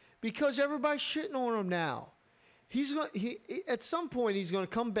underrated because everybody's shitting on him now. At some point he's gonna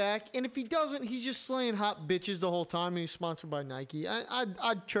come back, and if he doesn't, he's just slaying hot bitches the whole time, and he's sponsored by Nike.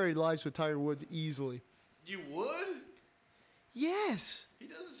 I'd trade lives with Tiger Woods easily. You would? Yes. He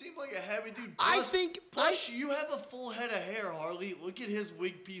doesn't seem like a heavy dude. Plus, you have a full head of hair, Harley. Look at his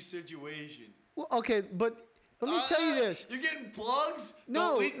wig piece situation. Well, okay, but let me tell you this. You're getting plugs?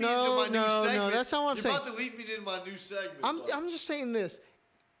 No, Don't lead me no, into my new no, segment. that's not what I'm saying. You're about to lead me into my new segment. I'm just saying this.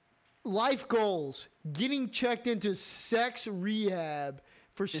 Life goals, getting checked into sex rehab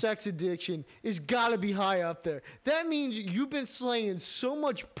for sex addiction is gotta be high up there. That means you've been slaying so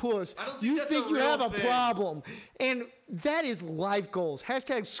much puss, you think you have a problem. And that is life goals.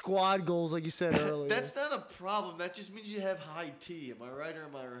 Hashtag squad goals, like you said earlier. That's not a problem. That just means you have high T. Am I right or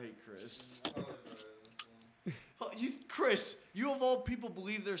am I right, Chris? Chris, you of all people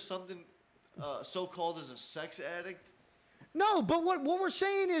believe there's something so-called as a sex addict? No, but what we're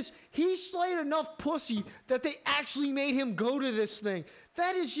saying is he slayed enough pussy that they actually made him go to this thing.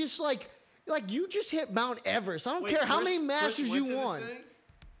 That is just like you just hit Mount Everest. I don't care how many masters you won.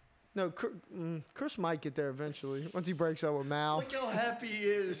 No, Chris might get there eventually once he breaks up with Mal. Look how happy he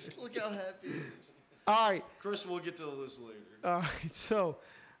is. Look how happy he is. All right. Chris, we'll get to the list later. All right, so,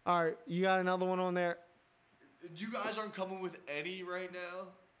 all right, you got another one on there? You guys aren't coming with any right now?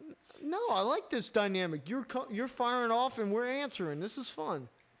 No, I like this dynamic. You're firing off and we're answering. This is fun.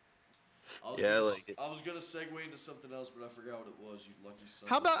 Yeah, I like it. I was gonna segue into something else, but I forgot what it was. You lucky son.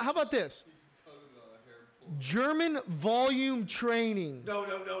 How about this? German volume training. No.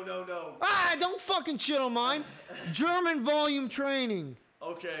 Ah, don't fucking shit on mine. German volume training.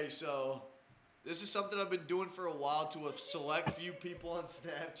 Okay, so this is something I've been doing for a while to a select few people on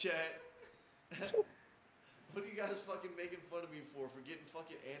Snapchat. What are you guys fucking making fun of me for getting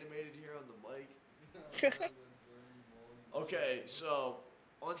fucking animated here on the mic? Okay, so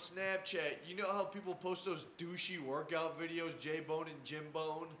on Snapchat, you know how people post those douchey workout videos, J-Bone and Jim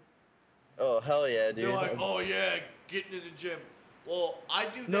Bone? Oh, hell yeah, dude. They're like, oh yeah, getting in the gym. Well, I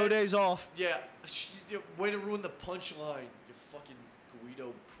do that. No days off. Yeah, way to ruin the punchline, you fucking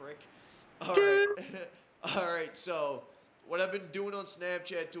Guido prick. All right, so what I've been doing on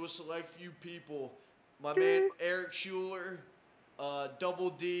Snapchat to a select few people, my man Eric Schuler,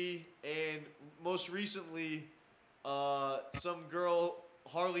 Double D, and most recently, some girl,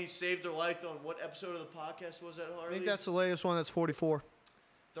 Harley, saved her life on what episode of the podcast was that, Harley? I think that's the latest one. That's 44.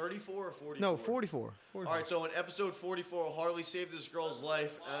 34 or 44? No, 44. All right, so in episode 44, Harley saved this girl's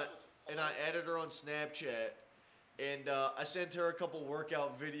life, and I added her on Snapchat, and I sent her a couple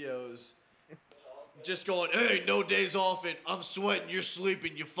workout videos, just going, hey, no days off, and I'm sweating, you're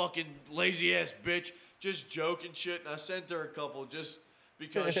sleeping, you fucking lazy ass bitch, just joking shit, and I sent her a couple just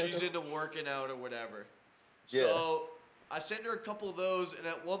because she's into working out or whatever. Yeah. So I sent her a couple of those, and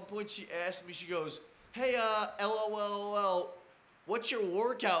at one point she asked me, she goes, hey, LOL, what's your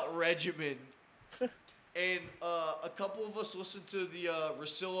workout regimen? And a couple of us listened to the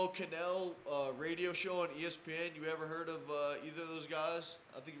Russillo Canal radio show on ESPN. You ever heard of either of those guys?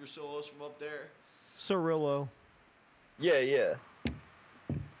 I think Russillo's from up there. Cirillo. Yeah, yeah.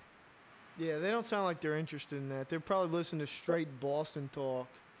 Yeah, they don't sound like they're interested in that. They're probably listening to straight Boston talk.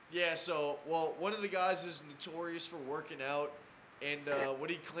 Yeah, so, well, one of the guys is notorious for working out. And what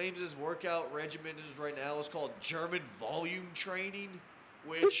he claims his workout regimen is right now is called German volume training,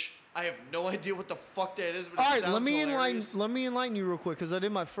 which I have no idea what the fuck that is. But All it right, sounds let me hilarious. enlighten you real quick because I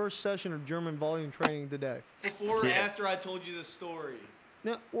did my first session of German volume training today. Before or after I told you this story?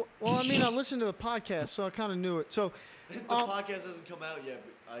 Now, well, I mean, I listened to the podcast, so I kind of knew it. So, The podcast hasn't come out yet,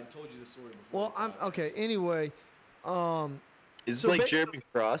 but I told you the story before. well, I'm okay. Anyway, Is So this like ba- German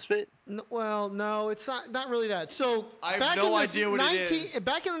CrossFit? well, no, it's not really that. So I have back no in the idea what it is.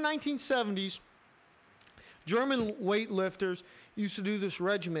 Back in the 1970s, German weightlifters used to do this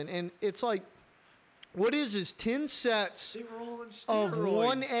regimen, and it's like, what is 10 sets They were all on of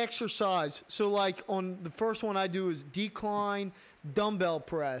one steroids. exercise. So like on the first one I do is decline dumbbell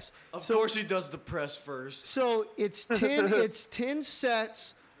press. Of So- course he does the press first. So it's 10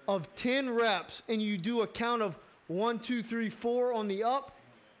 sets of 10 reps, and you do a count of 1, 2, 3, 4 on the up,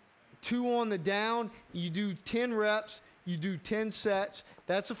 2 on the down. You do 10 reps. You do 10 sets.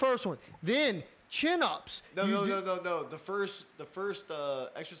 That's the first one. Then chin ups. No. The first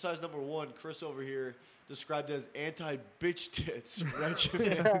exercise number 1, Chris over here described as anti-bitch tits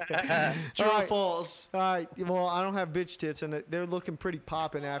regimen. True or Alright. false? All right. Well, I don't have bitch tits, and they're looking pretty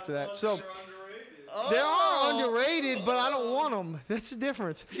popping after that. So they are underrated, but I don't want them. That's the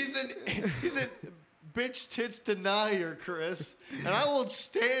difference. He's a bitch tits denier, Chris, and I won't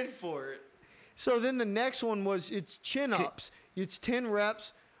stand for it. So then the next one was it's chin ups. It's 10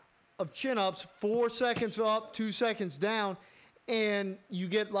 reps of chin ups, 4 seconds up, 2 seconds down, and you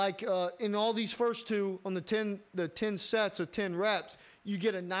get like in all these first two on the 10 sets of 10 reps, you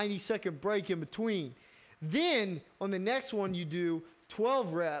get a 90-second break in between. Then on the next one you do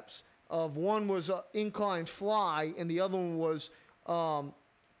 12 reps of one was incline fly and the other one was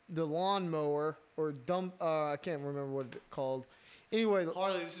the lawnmower or I can't remember what it's called. Anyway,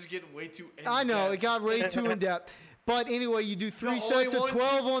 Harley, this is getting way too in-depth. I know, it got way too in-depth. But anyway, you do 3 only sets of one-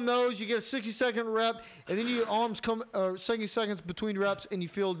 12 on those. You get a 60-second rep, and then your arms come 60 seconds between reps, and you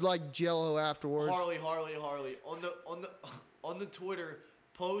feel like Jello afterwards. Harley. On the Twitter,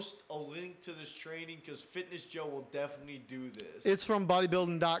 post a link to this training because Fitness Joe will definitely do this. It's from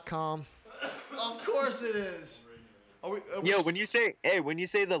bodybuilding.com. Of course it is. Are we Yo, when you say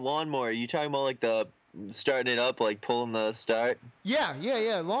the lawnmower, are you talking about like the starting it up, like pulling the start? Yeah,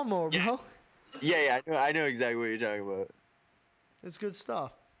 lawnmower, bro. Yeah, I know exactly what you're talking about. It's good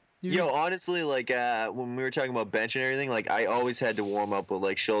stuff. Yo, honestly, like when we were talking about bench and everything, like I always had to warm up with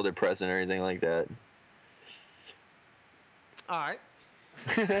like shoulder press and everything like that. All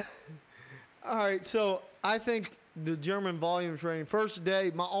right. All right, so I think the German volume training, first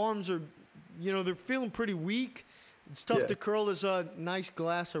day, my arms are, they're feeling pretty weak. It's tough to curl this nice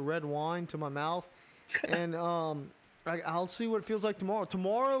glass of red wine to my mouth. And I'll see what it feels like tomorrow.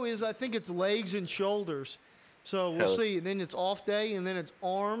 Tomorrow is, I think it's legs and shoulders. So we'll see. And then it's off day, and then it's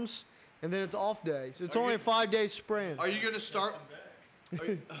arms, and then it's off day. So it's only a 5-day sprint. Are you gonna start?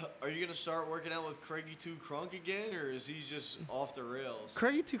 Are you gonna start working out with Craigie 2 Crunk again, or is he just off the rails?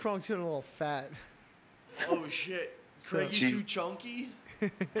 Craigie 2 Cronk's getting a little fat. Oh shit, Craigie 2 Chunky.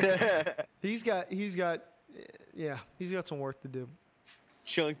 He's got some work to do.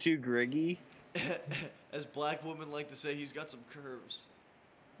 Chunk 2 Griggy. As black women like to say, he's got some curves.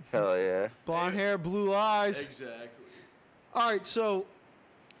 Hell yeah. Blonde hair, blue eyes. Exactly. All right, so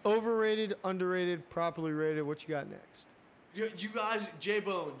overrated, underrated, properly rated. What you got next? You guys,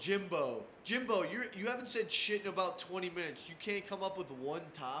 J-Bone, Jimbo, you haven't said shit in about 20 minutes. You can't come up with one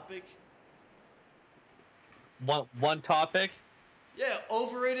topic? One topic? Yeah,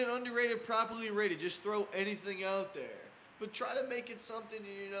 overrated, underrated, properly rated. Just throw anything out there. but try to make it something.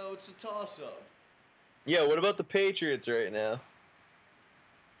 It's a toss-up. Yeah, what about the Patriots right now?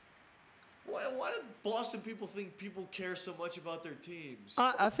 Why do Boston people think people care so much about their teams?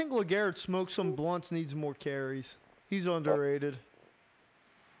 I think LeGarrette Smoke Some Blunts needs more carries. He's underrated.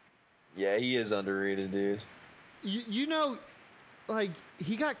 Yeah, he is underrated, dude. You know, like,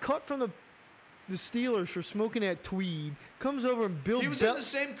 he got cut from the Steelers for smoking that tweed. Comes over and Bill He was in the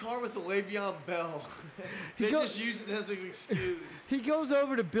same car with the Le'Veon Bell. They just used it as an excuse. He goes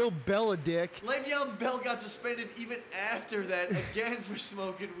over to Bill Belichick. Le'Veon Bell got suspended even after that again for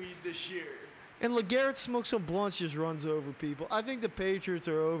smoking weed this year. And LeGarrette Smoke Some Blunts just runs over people. I think the Patriots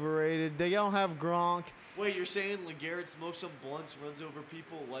are overrated. They don't have Gronk. Wait, you're saying LeGarrette Smoke Some Blunts runs over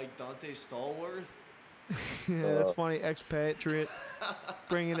people like Dante Stallworth? Yeah, that's funny. Expatriate.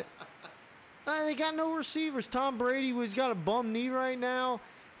 Bringing it. They got no receivers. Tom Brady was got a bum knee right now.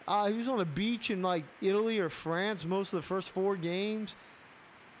 He was on a beach in like Italy or France most of the first 4 games.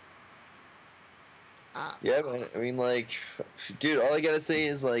 Yeah, man. I mean, like, dude, all I gotta say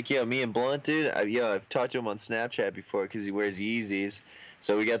is, like, me and Blunt, dude, I've talked to him on Snapchat before because he wears Yeezys.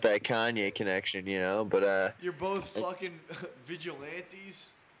 So we got that Kanye connection, but, You're both fucking vigilantes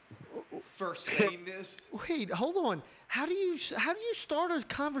for saying this. Wait, hold on. How do you start a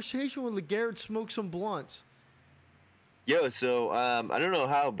conversation with LeGarrette Smoke Some Blunts? So, I don't know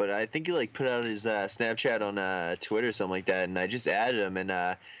how, but I think he, like, put out his Snapchat on Twitter or something like that, and I just added him, and,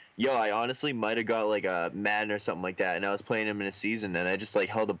 I honestly might have got, like, a Madden or something like that, and I was playing him in a season, and I just, like,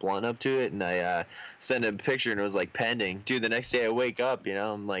 held a blunt up to it, and I sent him a picture, and it was, like, pending. Dude, the next day I wake up,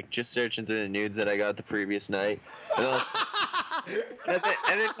 I'm, like, just searching through the nudes that I got the previous night. And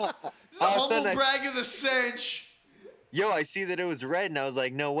then Humble brag of the cinch. I see that it was red, and I was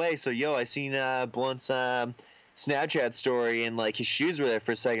like, no way. So, I seen Blunt's Snapchat story, and, like, his shoes were there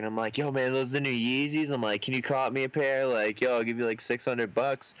for a second. I'm like, yo, man, those are the new Yeezys? I'm like, can you cop me a pair? Like, I'll give you, like,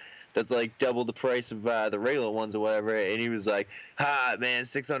 $600. That's, like, double the price of the regular ones or whatever. And he was like, man,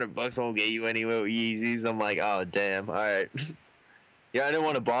 $600 won't get you anywhere with Yeezys. I'm like, oh, damn. All right. I didn't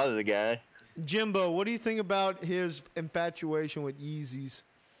want to bother the guy. Jimbo, what do you think about his infatuation with Yeezys?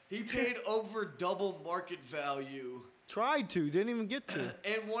 He paid over double market value. Tried to, didn't even get to.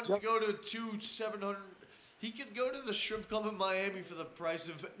 And wanted to go to 700. He could go to the strip club in Miami for the price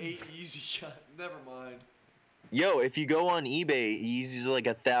of 8 Yeezy. Never mind. If you go on eBay, Yeezys are like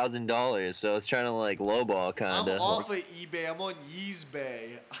 $1,000, so it's trying to like lowball kind of. I'm off of eBay. I'm on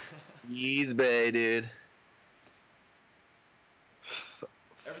Yeezbay. Yeezbay, dude.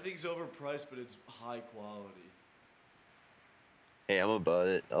 Everything's overpriced, but it's high quality. Hey, I'm about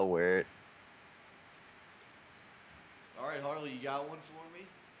it. I'll wear it. All right, Harley, you got one for me?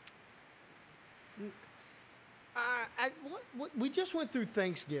 We just went through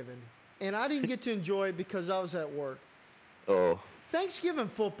Thanksgiving, and I didn't get to enjoy it because I was at work. Oh. Thanksgiving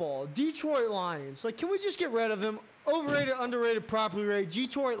football, Detroit Lions. Like, can we just get rid of them? Overrated, underrated, properly rated.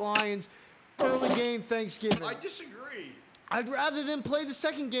 Detroit Lions, early game Thanksgiving. I disagree. I'd rather them play the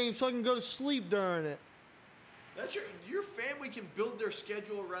second game so I can go to sleep during it. That's your family can build their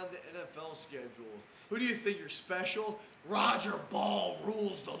schedule around the NFL schedule. Who do you think you're special? Roger Ball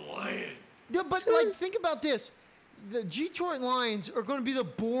rules the land. Yeah, but like, think about this. The Detroit Lions are going to be the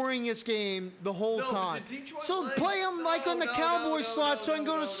boringest game the whole time. So play them like on the Cowboy slot so I can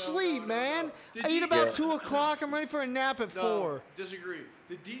go to sleep, man. I eat about 2 o'clock. I'm ready for a nap at 4. Disagree.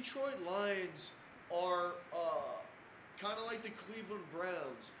 The Detroit Lions are kind of like the Cleveland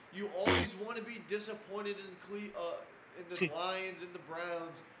Browns. You always want to be disappointed in the Lions and the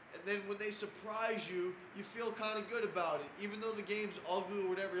Browns, and then when they surprise you, you feel kind of good about it. Even though the game's ugly or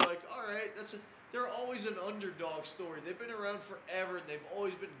whatever, you're like, all right, they're always an underdog story. They've been around forever, and they've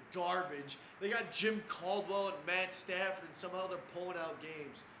always been garbage. They got Jim Caldwell and Matt Stafford, and somehow they're pulling out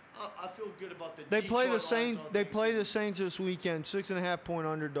games. I feel good about the They Detroit play the Lions Saints. on They play the Thanksgiving. Saints this weekend. 6.5-point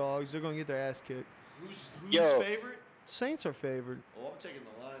underdogs. They're going to get their ass kicked. Who's Yo. favorite? Saints are favored. Oh, I'm taking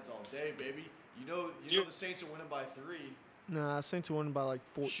the Lions all day, baby. You know the Saints are winning by 3. Nah, Saints are winning by like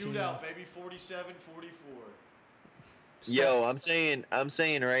 14. Shootout, baby, 47-44. I'm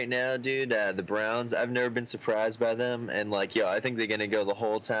saying right now, dude, the Browns, I've never been surprised by them, and like, I think they're gonna go the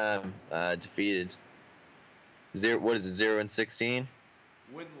whole time defeated. What is it, 0-16?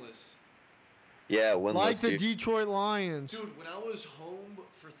 Winless. Yeah, winless. Like the dude. Detroit Lions. Dude, when I was home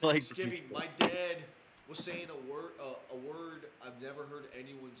for Like Thanksgiving, my dad was saying a word I've never heard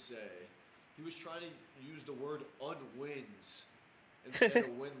anyone say. He was trying to use the word unwins instead of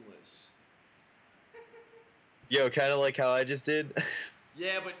winless. Kind of like how I just did.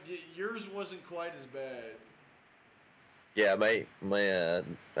 Yeah, but yours wasn't quite as bad. Yeah, my I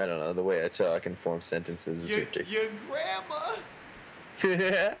don't know, the way I talk and form sentences is ridiculous. Your grandma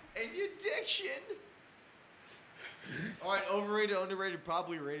and your diction. All right, overrated, underrated,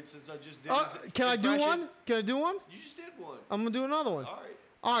 probably rated since I just did his Can I do impression. one? Can I do one? You just did one. I'm gonna do another one.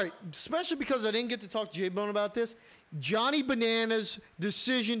 All right, especially because I didn't get to talk to J-Bone about this. Johnny Bananas'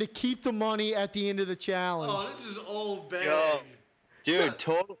 decision to keep the money at the end of the challenge. Oh, this is old bag. Yo, dude,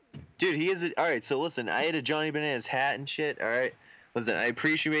 dude, he is all right. So listen, I had a Johnny Bananas hat and shit. All right, listen, I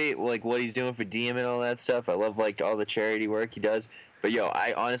appreciate like what he's doing for DM and all that stuff. I love like all the charity work he does. But yo,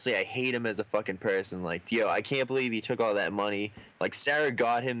 I honestly hate him as a fucking person. Like, yo, I can't believe he took all that money. Like, Sarah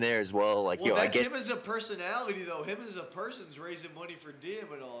got him there as well. Like, Well, yo, I that's get him as a personality, though. Him as a person's raising money for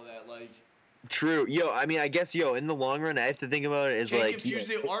DM and all that. Like, true. Yo, I mean, I guess, yo, in the long run, I have to think about it as can't like, confuse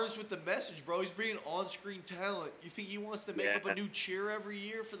yo, the artist with the message, bro. He's bringing on-screen talent. You think he wants to make up a new cheer every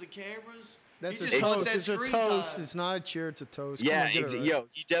year for the cameras? That's he a just wants toast. that It's a screen toast. time. It's not a cheer. It's a toast. yeah, Come on, get it right. yo,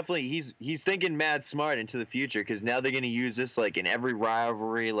 he definitely he's thinking mad smart into the future because now they're gonna use this like in every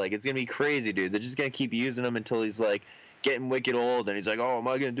rivalry. Like, it's gonna be crazy, dude. They're just gonna keep using him until he's like getting wicked old, and he's like, oh, am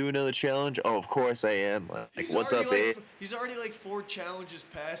I gonna do another challenge? Oh, of course I am. Like, He's what's already up, like, Abe? He's already like 4 challenges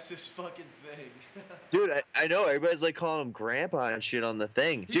past this fucking thing. Dude, I know everybody's like calling him grandpa and shit on the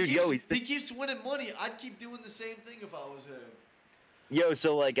thing. Dude, he keeps winning money. I'd keep doing the same thing if I was him. Yo,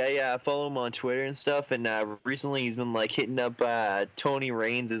 so like I follow him on Twitter and stuff, and recently he's been like hitting up Tony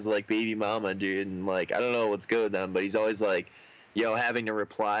Reigns' like baby mama, dude, and like I don't know what's good with them, but he's always like, yo, having to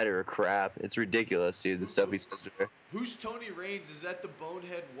reply to her crap. It's ridiculous, dude. The stuff he says to her. Who's Tony Reigns? Is that the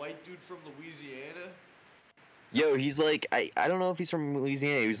bonehead white dude from Louisiana? Yo, he's like I don't know if he's from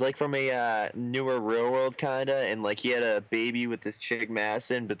Louisiana. He was like from a newer Real World kinda, and like he had a baby with this chick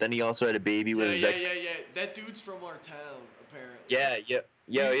Madison, but then he also had a baby with his ex. Yeah. That dude's from our town, apparently. Yeah.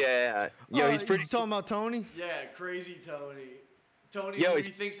 Yo, he's pretty. You talking about Tony? Yeah, crazy Tony. Tony, Yo, he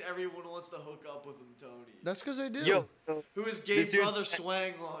thinks everyone wants to hook up with him, Tony. That's because they do. Yo, Who is gay this dude- brother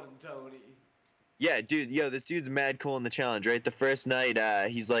swang on him, Tony? Yeah, dude, yo, this dude's mad cool in the challenge, right? The first night,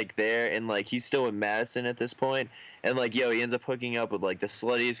 he's like there, and like he's still with Madison at this point, and like, yo, he ends up hooking up with like the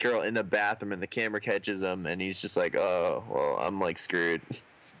sluttiest girl in the bathroom, and the camera catches him, and he's just like, oh, well, I'm like screwed.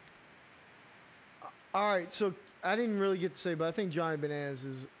 All right, so I didn't really get to say, but I think Johnny Bananas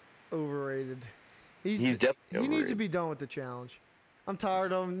is overrated. He's definitely He needs to overrated. be done with the challenge. I'm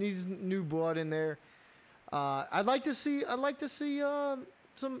tired of him. Needs new blood in there. I'd like to see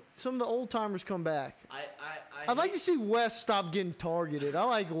some of the old timers come back. I'd like to see Wes stop getting targeted. I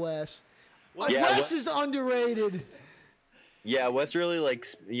like Wes. Yeah, Wes is underrated. Yeah, Wes really like,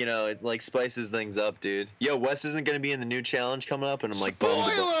 you know, it like spices things up, dude. Yo, Wes isn't gonna be in the new challenge coming up, and I'm like,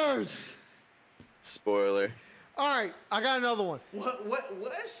 bummed about- Spoilers. Spoiler. All right, I got another one. What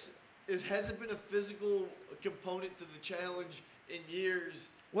Wes hasn't been a physical component to the challenge in years.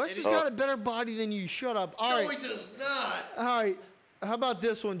 Wes And has got a better body than you. Shut up. All No, right. he does not. All right. How about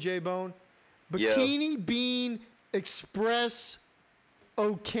this one, J-Bone? Yeah. Bikini Bean Express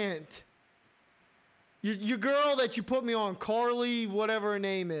O'Kent. Your girl that you put me on, Carly, whatever her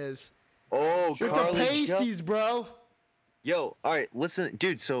name is. Oh, With Carly, the pasties, bro. Yo, all right, listen,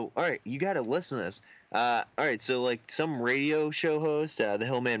 dude. So, all right, you gotta listen to this. All right, so like some radio show host, the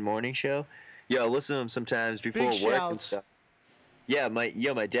Hillman Morning Show. Yo, listen to him sometimes before Big work and shouts. stuff. Yeah, my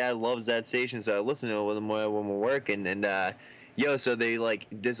dad loves that station, so I listen to it with him when we're working. And yo, so they like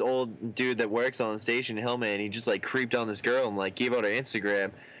this old dude that works on the station, Hillman. He just like creeped on this girl and like gave out her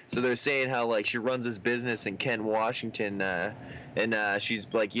Instagram. So they're saying how like she runs this business in Kent, Washington, and she's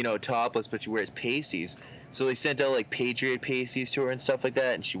like, you know, topless, but she wears pasties. So they sent out like Patriot pasties to her and stuff like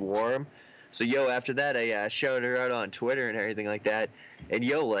that, and she wore them. So yo, after that, I shouted her out on Twitter and everything like that. And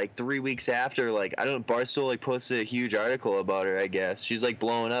yo, like 3 weeks after, like I don't, Barstool like posted a huge article about her. I guess she's like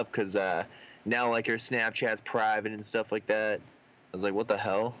blowing up because now like her Snapchat's private and stuff like that. I was like, what the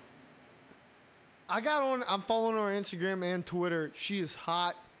hell? I'm following her on Instagram and Twitter. She is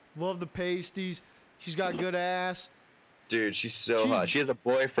hot. Love the pasties. She's got good ass. Dude, she's so hot. She has a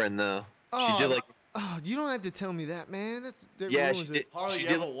boyfriend though. She did like. Oh, you don't have to tell me that, man. That Yeah, ruins she it. did. Harley, She you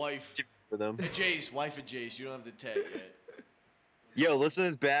did have a wife. for them. Jace, wife of Jace. You don't have the tag yet. Yo, listen to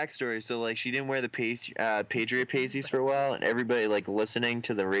this backstory. So, like, she didn't wear the Patriot pasties for a while, and everybody, like, listening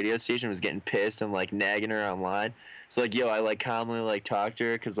to the radio station was getting pissed and, like, nagging her online. So, like, yo, I, like, calmly, like, talked to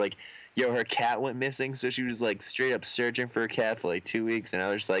her because, like, yo, her cat went missing, so she was like straight up searching for her cat for like 2 weeks, and I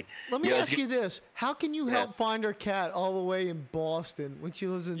was just like, Let me yo, ask you this: how can you help find her cat all the way in Boston when she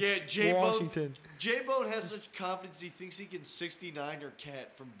lives in Washington? J-Bone has such confidence he thinks he can 69 her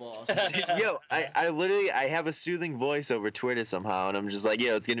cat from Boston. Yo, I literally I have a soothing voice over Twitter somehow, and I'm just like,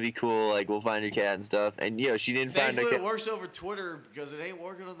 yo, it's gonna be cool. Like, we'll find your cat and stuff. And yo, she didn't find her Thankfully, cat. it works over Twitter because it ain't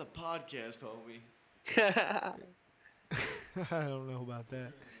working on the podcast, homie. I don't know about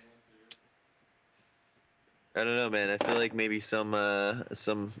that. I don't know, man. I feel like maybe some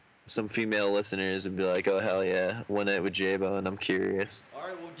female listeners would be like, oh hell yeah, One Night with J-Bone. I'm curious. All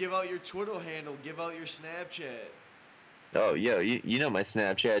right, well, give out your Twitter handle. Give out your Snapchat. Oh, yo, you know my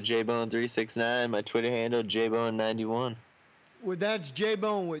Snapchat, JBone369. My Twitter handle, JBone91. Well, that's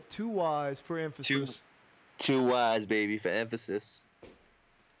J-Bone with 2 Y's for emphasis. Two Y's, baby, for emphasis.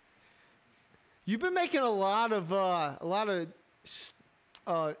 You've been making a lot of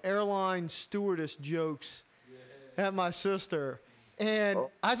airline stewardess jokes at my sister, and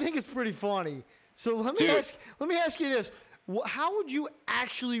I think it's pretty funny. So let me ask you this: how would you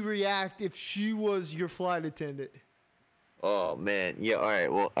actually react if she was your flight attendant? Oh man, yeah. All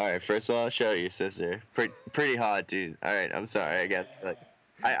right, well, all right. First of all, shout out your sister. Pretty hot, dude. All right, I'm sorry. I got like.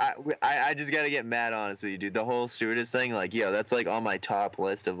 I just gotta get mad honest with you, dude. The whole stewardess thing, like, yo, that's like on my top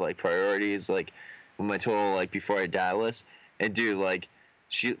list of like priorities, like on my total like before I die list. And dude, like,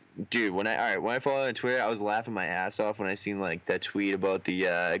 when I followed her on Twitter, I was laughing my ass off when I seen like that tweet about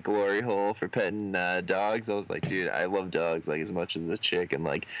the glory hole for petting dogs. I was like, dude, I love dogs like as much as this chick, and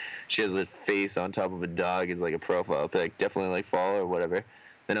like she has a face on top of a dog as like a profile pic. Definitely like follow her or whatever.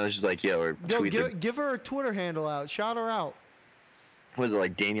 Then I was just like, yo, her tweets give her a Twitter handle out. Shout her out. Was it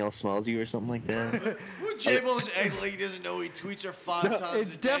like Danielle Smells You or something like that? J-Bone's acting like he doesn't know he tweets her 5 times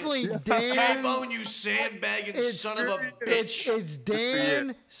It's a day. definitely Dan. J-Bone, you sandbagging son of a bitch. It's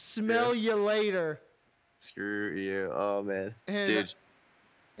Dan. Smell you later. Screw you. Oh man, And, dude.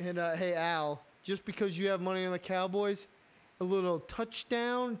 Hey Al, just because you have money on the Cowboys, a little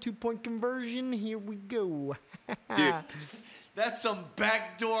touchdown, 2-point conversion. Here we go. Dude. That's some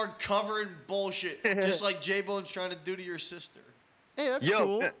backdoor covering bullshit, just like J-Bone's trying to do to your sister. Hey, that's Yo,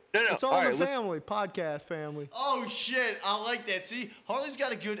 cool. no. It's all All in right, the family, podcast family. Oh shit, I like that. See, Harley's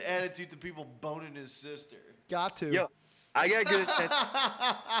got a good attitude to people boning his sister. Got to. Yo, I got good intentions.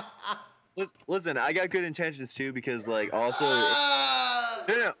 Listen, I got good intentions too because like also.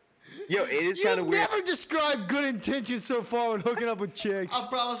 No. Yo, it is kind of weird. You've never described good intentions so far when hooking up with chicks. I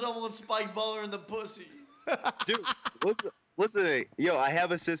promise I won't spike baller in the pussy. Dude, listen to me. Yo, I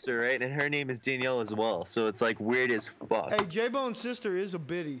have a sister, right? And her name is Danielle as well. So it's like weird as fuck. Hey, J-Bone's sister is a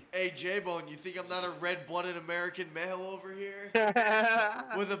biddy. Hey, J-Bone, you think I'm not a red-blooded American male over here?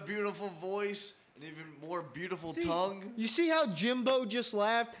 With a beautiful voice and even more beautiful tongue? You see how Jimbo just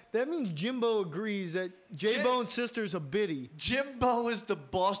laughed? That means Jimbo agrees that J-Bone's sister's a biddy. Jimbo is the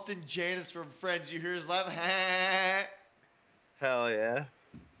Boston Janice from Friends. You hear his laugh? Hell yeah.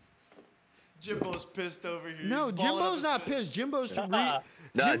 Jimbo's pissed over here. No, He's balling up Jimbo's his not fist. pissed. Jimbo's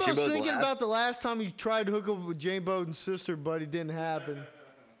Jimbo's thinking laugh. about the last time he tried to hook up with J-Bone's sister, but it didn't happen.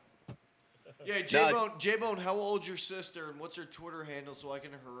 Yeah, J-Bone, how old's your sister and what's her Twitter handle so I can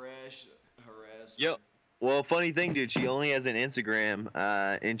harass her? Yo. Well, funny thing, dude, she only has an Instagram,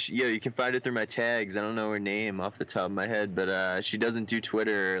 and you can find it through my tags. I don't know her name off the top of my head, but she doesn't do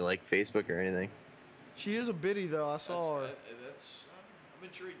Twitter or like Facebook or anything. She is a biddy, though. I saw her. I'm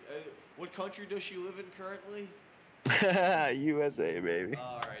intrigued. What country does she live in currently? USA, baby.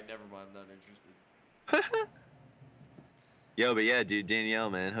 All right, never mind. I'm not interested. Yo, but yeah, dude,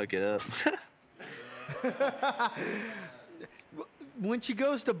 Danielle, man, hook it up. When she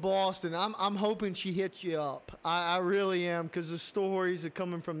goes to Boston, I'm hoping she hits you up. I really am, because the stories that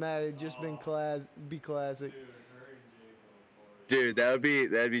coming from that had just been classic. Dude, that'd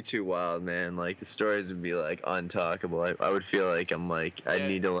be too wild, man. Like the stories would be like untalkable. I would feel like I'm like I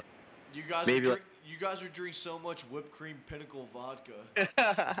need to. Like, you guys maybe would drink so much whipped cream Pinnacle vodka.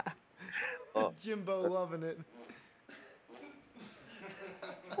 Oh. Jimbo loving it.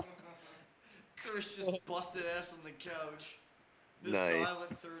 Chris just busted ass on the couch. The Nice.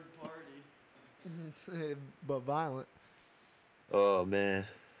 silent third party. But violent. Oh man.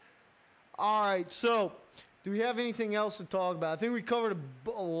 All right, so do we have anything else to talk about? I think we covered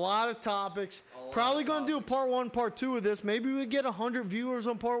a lot of topics. Probably going to do a part 1, part 2 of this. Maybe we get 100 viewers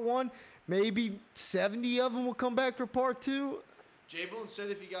on part 1. Maybe 70 of them will come back for part 2. J-Bone said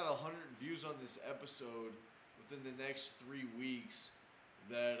if he got 100 views on this episode within the next 3 weeks,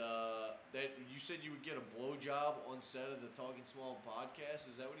 that you said you would get a blowjob on set of the Talking Small podcast.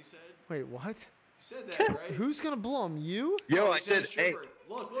 Is that what he said? Wait, what? said that, right? Who's gonna blow him? You? Yo, Oh, I he said said, hey, stripper.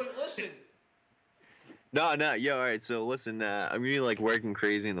 Look, listen. no, yo, all right. So listen, I'm gonna be like working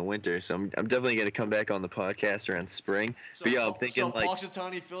crazy in the winter, so I'm definitely gonna come back on the podcast around spring. So, But yo, I'm thinking so like,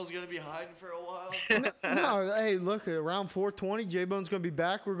 Punxsutawney Phil's gonna be hiding for a while. No, hey, look, around 4:20, J-Bone's gonna be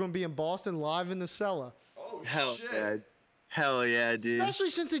back. We're gonna be in Boston live in the cellar. Oh hell shit! yeah, hell yeah, dude. Especially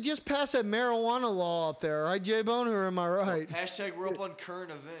since they just passed that marijuana law up there, right, J-Bone? Or am I right? Hashtag we're up on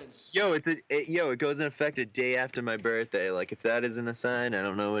current events. Yo, it goes in effect a day after my birthday. Like, if that isn't a sign, I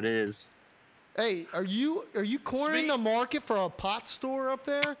don't know what is. Hey, are you cornering the market for a pot store up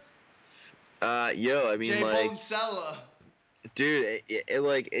there? Yo, I mean, J-Bone like, Sella. dude,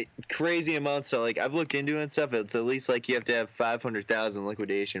 crazy amounts. So, like, I've looked into it and stuff. It's at least like you have to have 500,000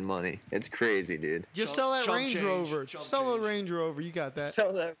 liquidation money. It's crazy, dude. Just Chump- sell that chump Range change, Rover. chump Sell a change. Range Rover. You got that.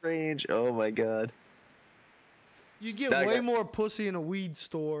 Sell that range. Oh my god. You get That way guy- more pussy in a weed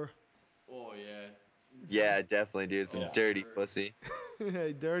store. Oh yeah. Yeah, definitely, dude. Some dirty pussy.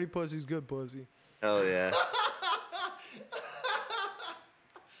 Hey, dirty pussy's good pussy. Hell yeah.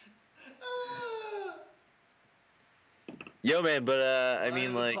 Yo, man, but I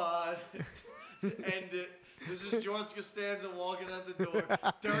mean, like, Pod. End it. This is George Costanza walking out the door.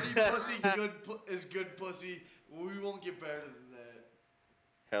 Dirty pussy, is good pussy. We won't get better than that.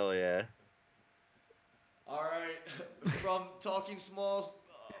 hell yeah. All right, from Talking Smalls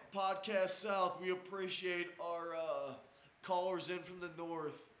Podcast South, we appreciate our callers in from the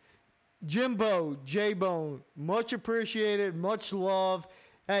north. Jimbo, J-Bone, much appreciated, much love.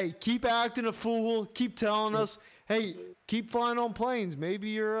 Hey, keep acting a fool. Keep telling us. Hey, keep flying on planes. Maybe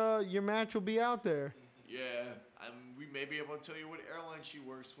your match will be out there. Yeah, we may be able to tell you what airline she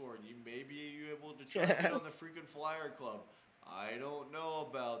works for, and you may be able to try to get on the freaking Flyer Club. I don't know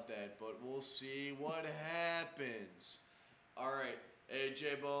about that, but we'll see what happens. All right. Hey,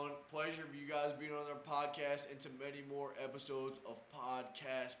 J-Bone, pleasure of you guys being on our podcast and to many more episodes of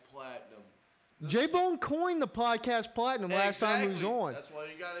Podcast Platinum. J-Bone coined the podcast platinum last time he was Exactly. on. That's why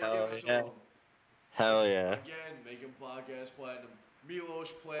you got to Hell give it to yeah. him. Hell yeah. Again, make him Podcast Platinum.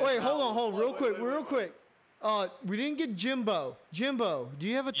 Milos plays. Wait, hold on, real quick. We didn't get Jimbo. Jimbo, do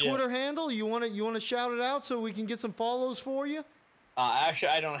you have a Twitter handle? You want to shout it out so we can get some follows for you? Actually,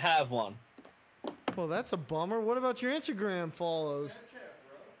 I don't have one. Well, that's a bummer. What about your Instagram follows?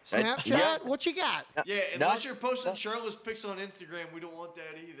 Snapchat? Yeah. What you got? Yeah, unless you're posting shirtless pics on Instagram, we don't want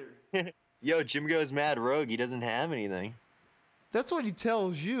that either. Yo, Jim goes mad rogue. He doesn't have anything. That's what he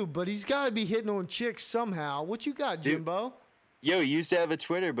tells you, but he's got to be hitting on chicks somehow. What you got, Dude. Jimbo? Yo, he used to have a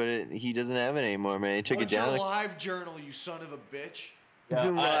Twitter, but he doesn't have it anymore, man. He took What's it down. your live journal, you son of a bitch?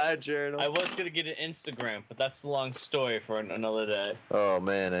 Yeah, journal. I was gonna get an Instagram, but that's a long story for another day. Oh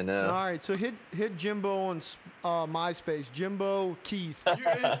man, I know. All right, so hit Jimbo on MySpace. Jimbo Keith.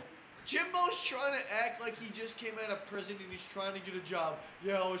 Jimbo's trying to act like he just came out of prison and he's trying to get a job.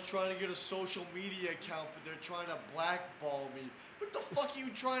 Yeah, I was trying to get a social media account, but they're trying to blackball me. What the fuck are you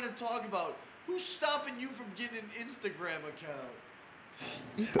trying to talk about? Who's stopping you from getting an Instagram account?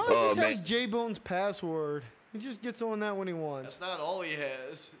 He probably Oh, just has man. J-Bone's password. He just gets on that when he wants. That's not all he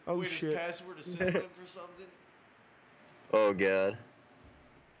has. Oh, Wait, shit. his password is synonym for something? Oh god.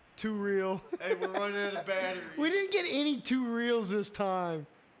 Too real. Hey, we're running out of battery. We didn't get any 2 reels this time.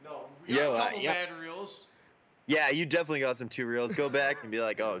 No, we got Yo, a couple yeah. mad reels. Yeah, you definitely got some 2 reels. Go back and be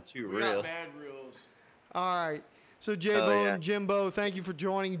like, oh, 2 We real. got mad reels. All right. So J-Bone, yeah. Jimbo, thank you for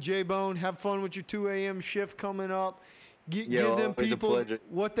joining. J-Bone, have fun with your 2 a.m. shift coming up. Yo, Give them always a people pleasure.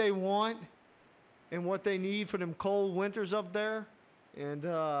 what they want and what they need for them cold winters up there. And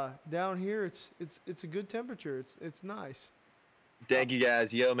down here, it's a good temperature. It's nice. Thank you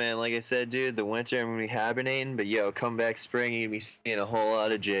guys. Yo, man, like I said, dude, the winter I'm gonna be hibernating, but yo, come back spring, you're gonna be seeing a whole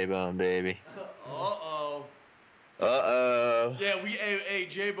lot of J-Bone, baby. Uh-oh. Uh-oh. Yeah, hey,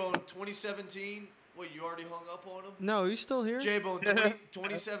 J-Bone, 2017. Wait, you already hung up on him? No, he's still here. J-Bone,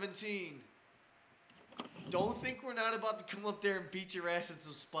 2017. Don't think we're not about to come up there and beat your ass at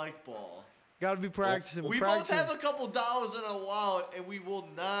some spike ball. Got to be practicing. We practicing. both have a couple dollars in our wallet, and we will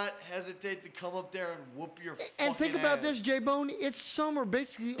not hesitate to come up there and whoop your And think fucking about ass. this, J-Bone. It's summer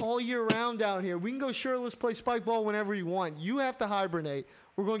basically all year round down here. We can go shirtless, play spike ball whenever you want. You have to hibernate.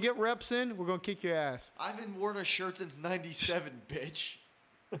 We're going to get reps in. We're going to kick your ass. I haven't worn a shirt since '97, bitch.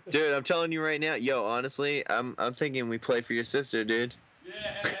 Dude, I'm telling you right now, yo, honestly, I'm thinking we play for your sister, dude.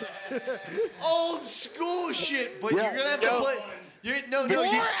 Old school shit, but Yeah, you're gonna have to yo. play. No, Or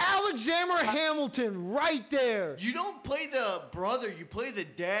you, Alexander Hamilton right there. you don't play the brother. You play the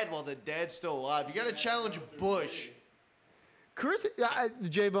dad while the dad's still alive. You gotta challenge Bush. Chris,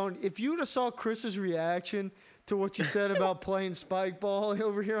 J-Bone, if you would have saw Chris's reaction to what you said about playing spike ball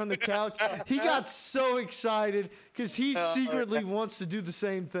over here on the couch. He got so excited because he secretly wants to do the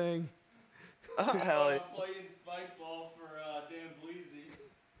same thing. Oh, hell yeah. Playing spike ball for Dan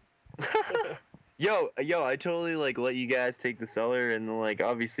Bleezy. Yo, I totally like let you guys take the cellar, and like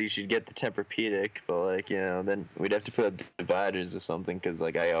obviously you should get the Tempur-Pedic, but like then we'd have to put up dividers or something, because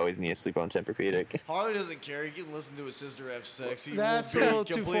like I always need to sleep on Tempur-Pedic. Harley doesn't care. He can listen to his sister have sex. He That's a won't be little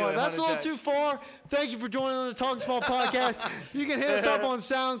too completely far. That's a little too far. Thank you for joining on the Talking Small podcast. You can hit us up on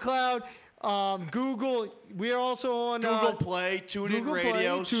SoundCloud, Google. We are also on Google Play, TuneIn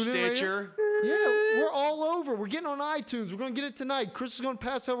Radio, Stitcher. Yeah, we're all over. We're getting on iTunes. We're going to get it tonight. Chris is going to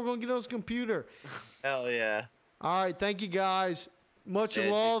pass out. We're going to get it on his computer. Hell yeah. All right. Thank you, guys. Much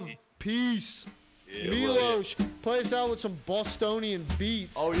Yeah, love. GG. Peace. Yeah, Milos, play us out with some Bostonian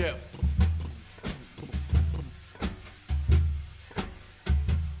beats. Oh, yeah.